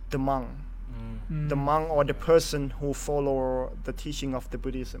monk. The monk or the person who follow the teaching of the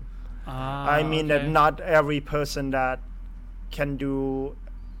Buddhism. I mean that not every person that can do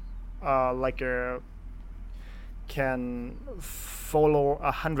can follow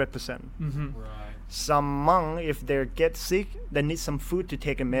 100%. Right. Some monk, if they get sick, they need some food to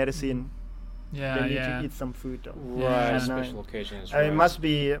take a medicine. Yeah, They need to eat some food though. Right, And, special occasions. It Right. must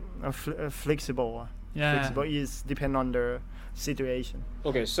be flexible. Yeah. Flexible is depend on the situation.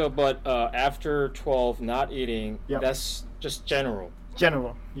 Okay, so but after 12, not eating, Yeah. that's just general.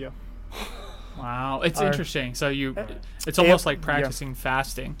 General, yeah. Wow, it's Or- interesting. So it's almost like yeah. practicing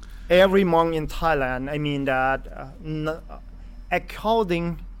fasting. Every monk in Thailand, I mean that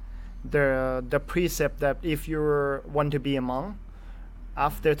according the precept that if you want to be a monk,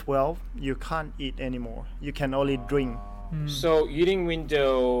 after 12 you can't eat anymore. You can only drink. So eating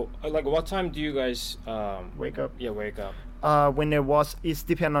window, like what time do you guys Wake up. Yeah, wake up. When it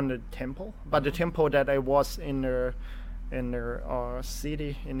depends on the temple, but the temple that I was in the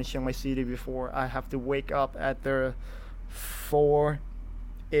city, in the Chiang Mai city before, I have to wake up at the 4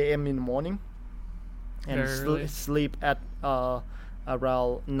 a.m. in the morning and Very early. sleep at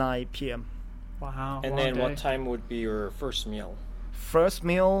around 9 p.m. Wow. And long then what day. time would be your first meal? First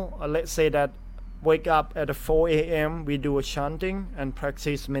meal, let's say that wake up at 4 a.m. We do a chanting and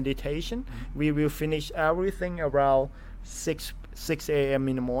practice meditation. We will finish everything around 6 a.m.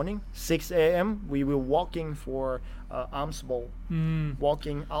 in the morning. 6 a.m. we will walking for alms bowl.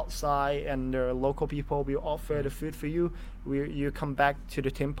 Walking outside, and the local people will offer the food for you. You come back to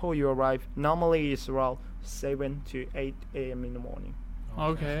the temple. You arrive. Normally it's around 7 to 8 a.m. in the morning.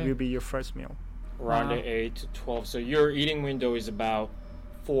 Okay. Will be your first meal. Around Wow. the 8 to 12. So your eating window is about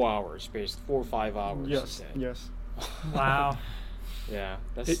 4 hours, basically 4 or 5 hours. you Yes. said. Yes. Wow. Yeah,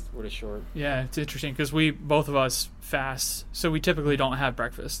 that's It- really short. Yeah, it's interesting because both of us fast, so we typically don't have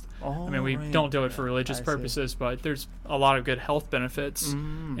breakfast. I mean, we right. don't do it for religious I see. purposes, but there's a lot of good health benefits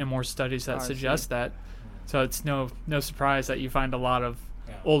and more studies that I suggest that. So it's no surprise that you find a lot of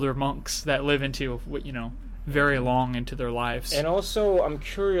Yeah. older monks that live into very long into their lives. And also, I'm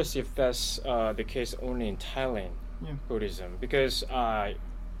curious if that's the case only in Thailand, Yeah. Buddhism, because I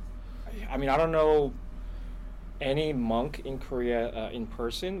mean, I don't know any monk in Korea in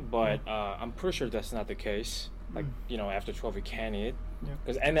person, but I'm pretty sure that's not the case. Like, after 12 you can't eat. Yeah.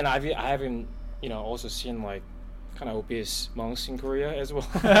 'Cause- and then I haven't, also seen like kind of obese monks in Korea as well.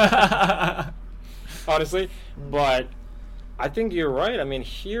 Honestly, but I think you're right. I mean,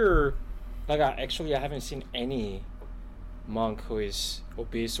 here, like, I haven't seen any monk who is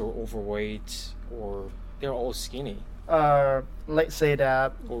obese or overweight, or they're all skinny. Let's say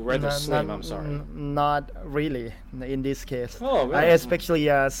that Or rather slim, I'm sorry. Not really in this case. Oh, really? Especially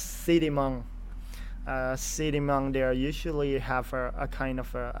city monk. City monk, they usually have a kind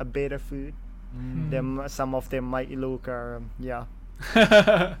of a better food. Some of them might look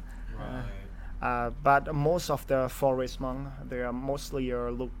Right. but most of the forest monk, they are mostly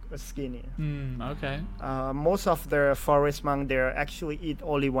look skinny. Okay. Most of the forest monk, they actually eat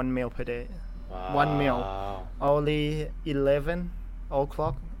only one meal per day. One meal. Wow. Only 11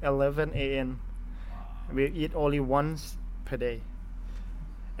 o'clock, 11 a.m. We eat only once per day.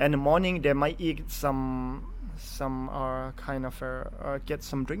 In the morning, they might eat some kind of get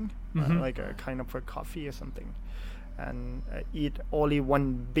some drink, like a kind of a coffee or something, and eat only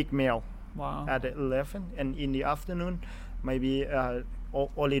one big meal Wow. at 11. And in the afternoon, maybe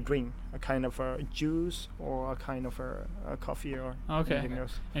only drink a kind of a juice or a kind of a coffee or Okay. anything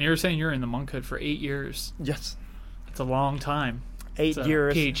else. And you were saying you're in the monkhood for 8 years. Yes, It's a long time. 8 It's a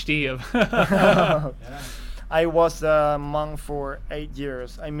years. PhD of. I was a monk for 8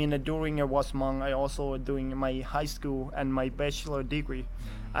 years. I mean, during I was monk, I also doing my high school and my bachelor degree.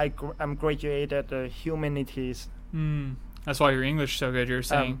 I'm graduated humanities. That's why your English is so good. You're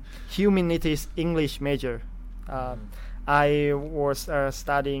saying. Humanities English major. I was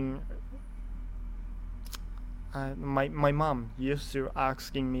studying. My mom used to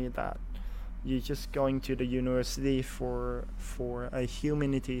asking me that you're just going to the university for a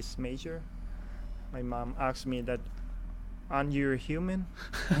humanities major. My mom asked me that, aren't you a human?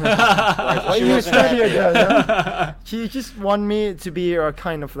 Why She you wasn't study happy. again? Yeah? She just want me to be a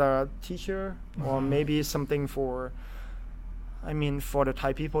kind of the teacher or maybe something for. I mean, for the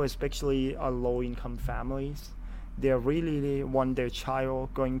Thai people, especially low-income families, they really want their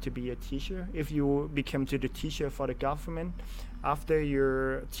child going to be a teacher. If you become to the teacher for the government, after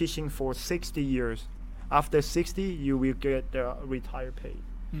you're teaching for 60 years, after 60, you will get retired pay.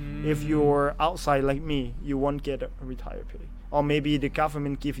 If you're outside like me, you won't get a retired pay. Or maybe the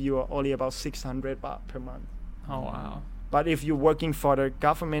government give you only about 600 baht per month. Oh wow. But if you're working for the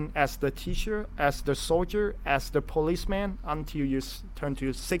government as the teacher, as the soldier, as the policeman, until you turn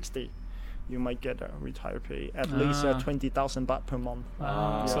to 60, you might get a retired pay, at least 20,000 baht per month.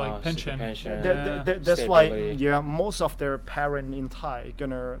 It's like Super pension. That's why, Stability. most of their parents in Thai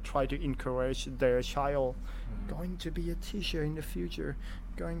gonna try to encourage their child going to be a teacher in the future,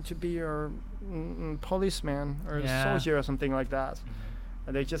 going to be a policeman or a soldier or something like that.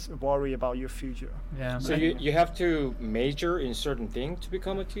 And they just worry about your future. Yeah. So you have to major in certain thing to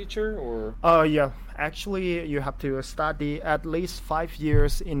become a teacher, or Yeah. Actually, you have to study at least 5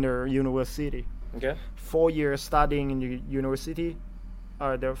 years in the university. okay? 4 years studying in the university.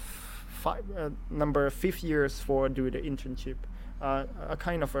 The number 5 years for do the internship. A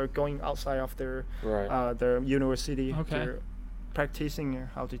kind of going outside of the university Okay. to practicing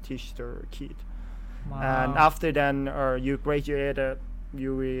how to teach their kid. Wow. And after then, you graduated,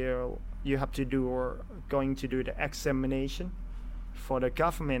 you have to do going to do the examination for the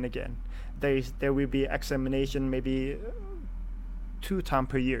government again. There will be examination maybe 2 times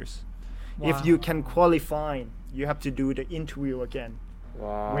per year. If you can qualify, you have to do the interview again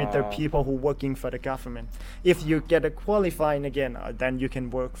Wow. with the people who working for the government. If you get a qualifying again, then you can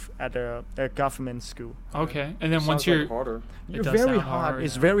work at a government school. Okay. And then once Sounds you're. like harder. It does Very sound hard.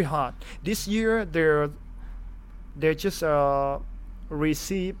 It's yeah. very hard. This year they just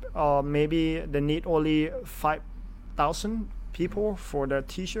receive maybe they need only 5,000 people for the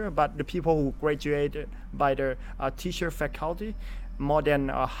teacher, but the people who graduated by the teacher faculty, more than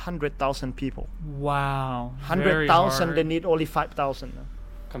 100,000 people. Wow. Very 100,000 hard. they need only 5,000.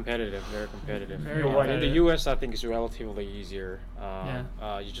 Competitive, very competitive. Very In the competitive. U.S., I think it's relatively easier.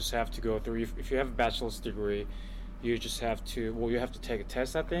 Yeah. You just have to go through. If you have a bachelor's degree, you just have to. Well, you have to take a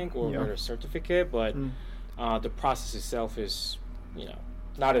test, I think, or Yeah. get a certificate. But the process itself is,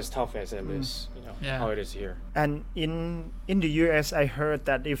 not as tough as it is, Yeah. how it is here. And in the US, I heard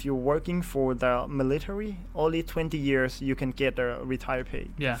that if you're working for the military, only 20 years you can get a retired pay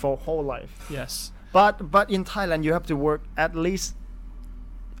Yeah. for whole life. Yes. But in Thailand, you have to work at least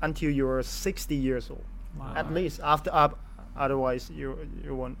until you're 60 years old. Wow. At least otherwise you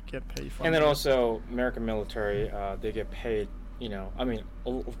won't get paid for And then it. also, American military, they get paid. I mean,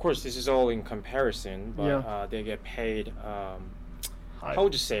 of course, this is all in comparison, but Yeah. they get paid. High. How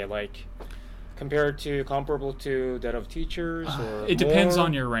would you say, like, compared to comparable to that of teachers, or It depends more?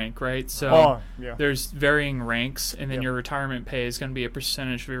 on your rank, right? So yeah. there's varying ranks, and then Yeah. your retirement pay is going to be a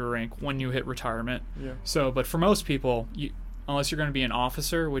percentage of your rank when you hit retirement. Yeah. So, but for most people, unless you're going to be an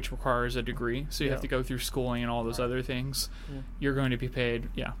officer, which requires a degree, so you have Yeah. to go through schooling and all those other things, Yeah. you're going to be paid,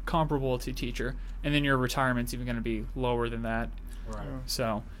 comparable to teacher. And then your retirement's even going to be lower than that. Right.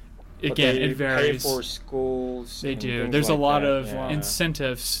 So, But again, they it varies. Pay for schools. They and do. things There's a like lot that, of yeah.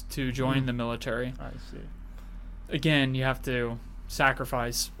 incentives to join the military. I see. Again, you have to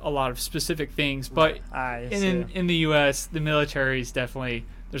sacrifice a lot of specific things, but I see. in the U.S., the military is definitely,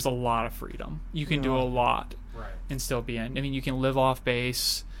 there's a lot of freedom. You can do a lot Right. and still be in. I mean, you can live off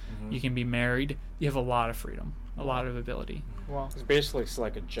base. Mhm. You can be married. You have a lot of freedom, a lot of ability. Wow. It's basically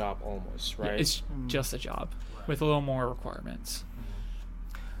like a job almost, right? It's just a job with a little more requirements.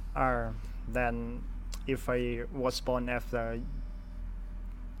 Then if I was born after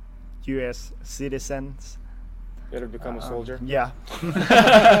U.S. citizens, Better become a soldier. yeah,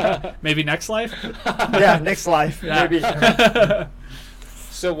 Maybe next life? yeah, next life Yeah. maybe.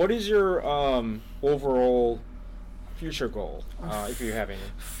 So, what is your overall future goal, if you have any?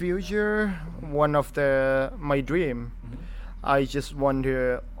 Future, one of my dream. I just want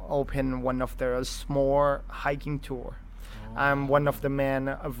to open one of the small hiking tour. I'm one of the men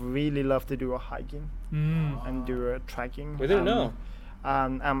I really love to do a hiking and do a trekking. We didn't know.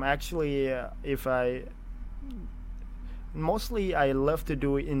 I'm actually mostly I love to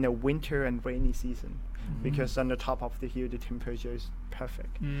do it in the winter and rainy season because on the top of the hill the temperature is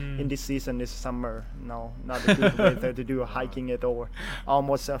perfect. In this season it's summer, no, not a good weather to do a hiking at all.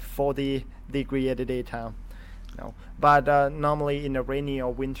 Almost 40 degrees at the daytime. No, but normally in the rainy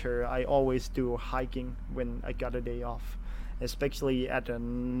or winter I always do hiking when I got a day off, especially at the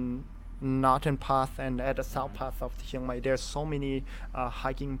northern path and at the south path of Chiang Mai. There's so many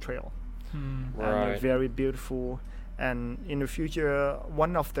hiking trail and they're very beautiful. And in the future,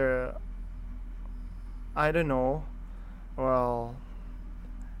 one of the, I don't know, well,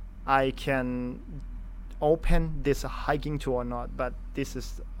 I can open this hiking tour or not, but this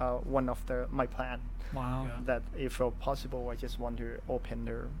is one of my plan. Wow. That if possible, I just want to open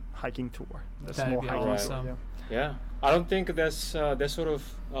the hiking tour, the That'd small be hiking awesome. tour. Yeah, I don't think that's that sort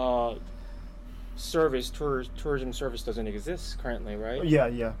of tourism service doesn't exist currently, right?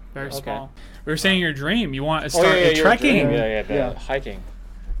 Yeah. Very Okay. small. We were saying your dream. You want to start your trekking. dream. Yeah, Yeah. hiking.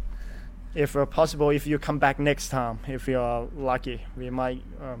 If possible, if you come back next time, if you're lucky, we might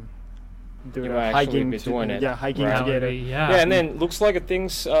do You the might actually hiking. be doing it. Yeah, hiking Right. That would together. be, Yeah, and then looks like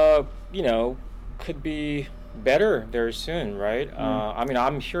things, could be better very soon, right? I mean,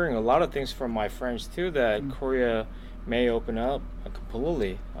 I'm hearing a lot of things from my friends too that Korea may open up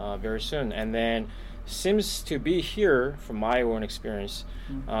completely very soon, and then seems to be here from my own experience.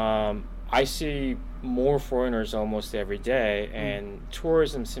 I see more foreigners almost every day, and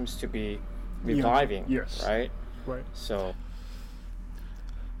tourism seems to be reviving, Yes. right? Right. So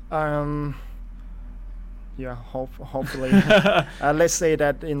Yeah, hopefully. Let's say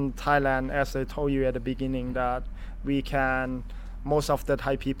that in Thailand, as I told you at the beginning, that most of the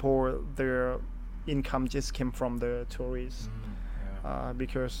Thai people, their income just came from the tourists.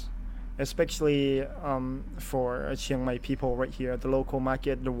 Because especially for Chiang Mai people right here, the local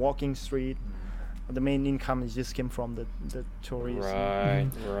market, the walking street, the main income just came from the tourists.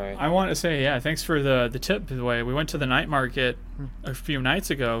 right. I want to say, thanks for the tip, by the way. We went to the night market a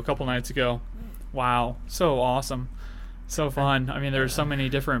couple nights ago. Wow, so awesome. So fun. I mean, there's so many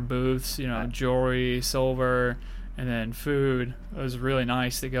different booths, jewelry, silver, and then food. It was really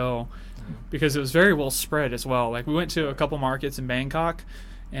nice to go because it was very well spread as well. Like, we went to a couple markets in Bangkok,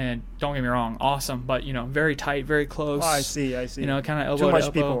 and don't get me wrong, awesome, but, very tight, very close. Oh, I see. Kind of elbow Too to much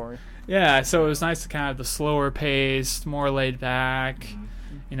elbow. people. Yeah, so it was nice to kind of the slower pace, more laid back.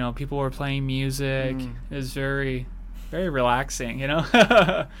 People were playing music. It was very, very relaxing,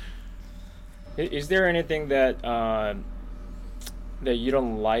 Is there anything that that you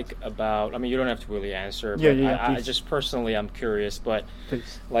don't like about? I mean, you don't have to really answer. But I please. just personally, I'm curious. But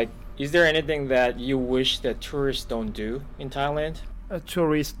Please. like, is there anything that you wish that tourists don't do in Thailand?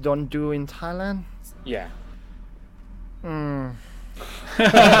 Tourists don't do in Thailand? Yeah, Mm.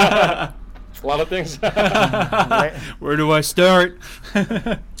 a lot of things. Where do I start?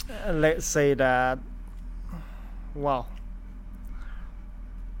 Let's say that, wow,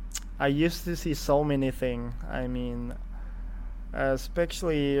 I used to see so many things. I mean,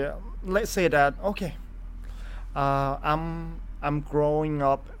 especially, let's say that, okay, I'm growing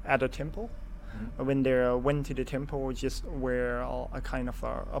up at a temple. When they went to the temple, just wear a kind of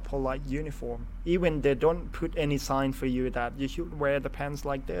a polite uniform. Even they don't put any sign for you that you should wear the pants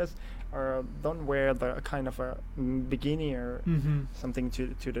like this, or don't wear the kind of a bikini or something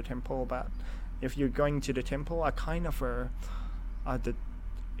to the temple. But if you're going to the temple, it's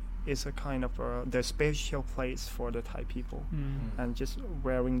a kind of the special place for the Thai people, and just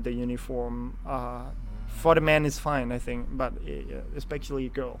wearing the uniform. For the man is fine, I think, but especially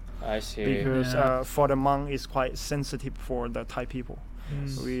girl. I see. Because for the monk is quite sensitive for the Thai people.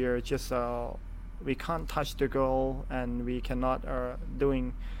 We are just we can't touch the girl, and we cannot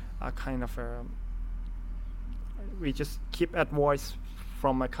doing a kind of we just keep at voice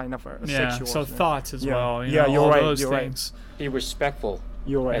from a kind of a sexual. So thoughts as well. Yeah, you're all right. Those You're things. Be respectful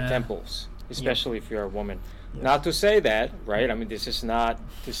You're right. at temples, especially if you're a woman. Yes. Not to say that, right? I mean, this is not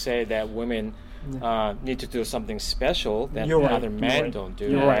to say that women need to do something special that You're right. other You're men right. don't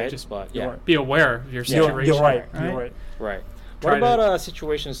do, You're right? right. But You're yeah, right. Be aware of your You're situation. right. Right? You're right. right. Try What to- about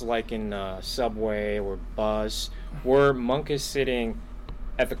situations like in subway or bus where monk is sitting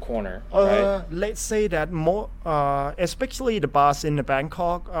at the corner, right? Let's say that more, especially the bus in the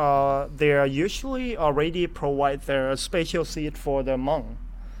Bangkok, they are usually already provide their special seat for the monk.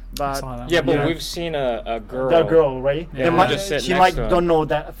 But saw that Yeah, one. but Yeah. we've seen a girl. the girl, right? Yeah. They might, Just sit she next might to him. don't know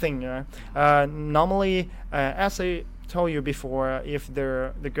that thing. Normally, as I told you before, if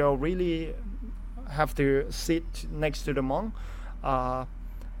the girl really have to sit next to the monk,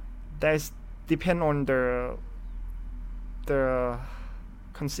 that's depend on the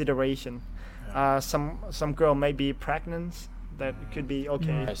consideration. Some girl may be pregnant. That could be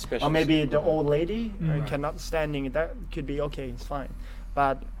okay, Especially or maybe the old lady Mm. cannot standing. That could be okay. It's fine,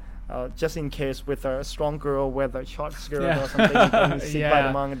 but just in case with a strong girl, with a short skirt Yeah. or something, you can sit by Yeah.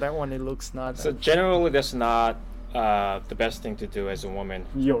 the monk. That one it looks not. So generally, that's not the best thing to do as a woman.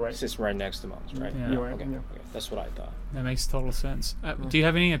 You're right. Sits right next to monks, right? Yeah. You're right. Okay, Yeah. okay, that's what I thought. That makes total sense. Do you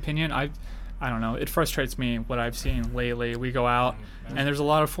have any opinion? I don't know. It frustrates me what I've seen lately. We go out, and there's a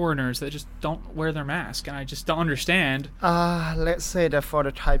lot of foreigners that just don't wear their mask, and I just don't understand. Let's say that for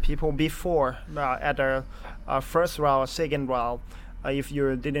the Thai people before at the first round, second round, if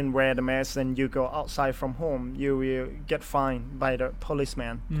you didn't wear the mask and you go outside from home, you will get fined by the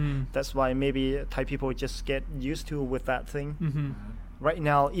policeman. That's why maybe Thai people just get used to with that thing. Mm-hmm. Right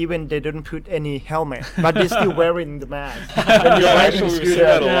now, even they don't put any helmet, but they're still wearing the mask. When you're riding actually, we scooter, see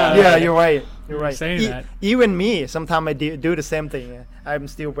that a lot. yeah, you're right. You're You're right. saying that. Even me, sometimes I do the same thing. I'm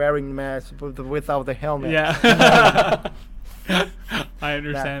still wearing the mask without the helmet. Yeah. I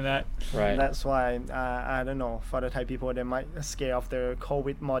understand that. Right. That's why I don't know. For the Thai people, they might scare of the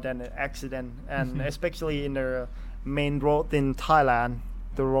COVID more than the accident, and especially in the main road in Thailand.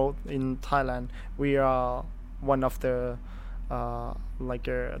 The road in Thailand, we are one of the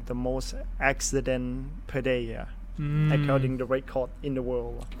the most accident per day. Yeah. According to the record in the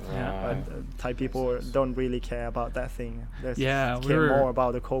world. Yeah. But Thai people don't really care about that thing. They Yeah, we care were- more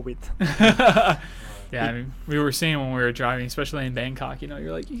about the COVID. Yeah, I mean, we were seeing when we were driving, especially in Bangkok. You know,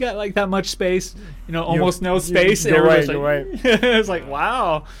 you're like, you got like that much space. You know, almost no space. And you're right, everybody's you're like, it's like,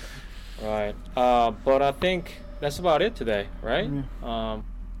 wow. Right. But I think that's about it today, right?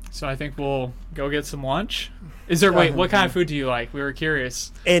 So I think we'll go get some lunch. Is there? Wait, what kind of food do you like? We were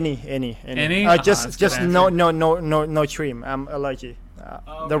curious. Any. Any? That's a Just good no shrimp. I'm allergic.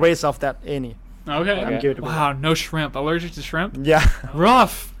 The rest of that any. Okay. I'm good with Wow, no shrimp. Allergic to shrimp? Yeah.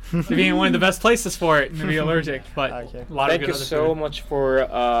 Rough. To be in one of the best places for it and to be allergic, but Okay. a lot Thank of you good other so food. much for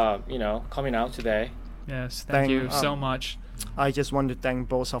coming out today. Yes, thank you so much. I just want to thank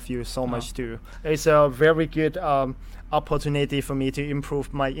both of you so much too. It's a very good opportunity for me to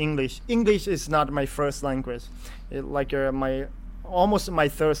improve my English. English is not my first language. Almost my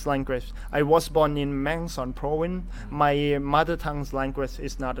third language. I was born in Mangson province. My mother tongue's language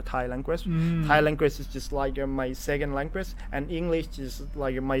is not a Thai language. Thai language is just like my second language, and English is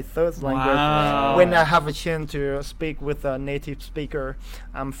like my third language. Wow. When I have a chance to speak with a native speaker,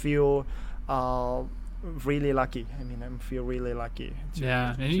 I feel really lucky. I mean, I feel really lucky.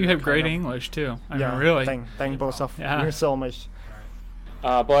 Yeah, and you have great English too. I mean, really. Thank both of Yeah. you so much.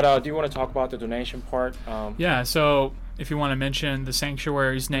 But do you want to talk about the donation part? Yeah, so if you want to mention the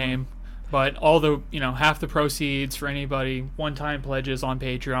sanctuary's name, but all the, half the proceeds for anybody, one-time pledges on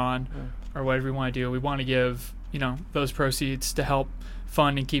Patreon or whatever you want to do, we want to give, those proceeds to help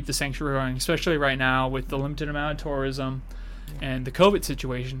fund and keep the sanctuary going, especially right now with the limited amount of tourism and the COVID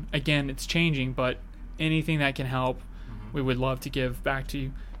situation. Again, it's changing, but anything that can help, we would love to give back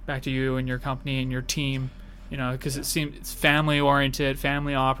to you and your company and your team, because it seems it's family-oriented,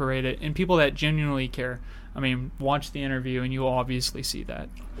 family-operated, and people that genuinely care. I mean, watch the interview and you'll obviously see that.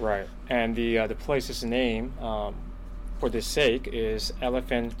 Right. And the place's name, for this sake, is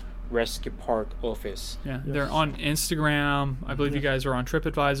Elephant Rescue Park Office. Yeah, they're on Instagram. I believe you guys are on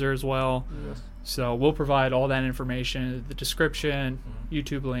TripAdvisor as well. So we'll provide all that information, the description,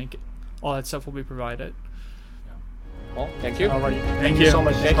 YouTube link, all that stuff will be provided. Well, thank you. Alrighty. Thank you. so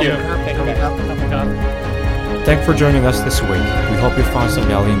much. Thank you. Thank you, guys. Thanks for joining us this week. We hope you found some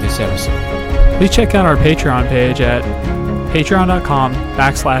value in this episode. Please check out our Patreon page at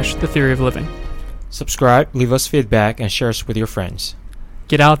patreon.com/The Theory of Living. Subscribe, leave us feedback, and share us with your friends.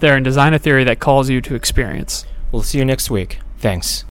 Get out there and design a theory that calls you to experience. We'll see you next week. Thanks.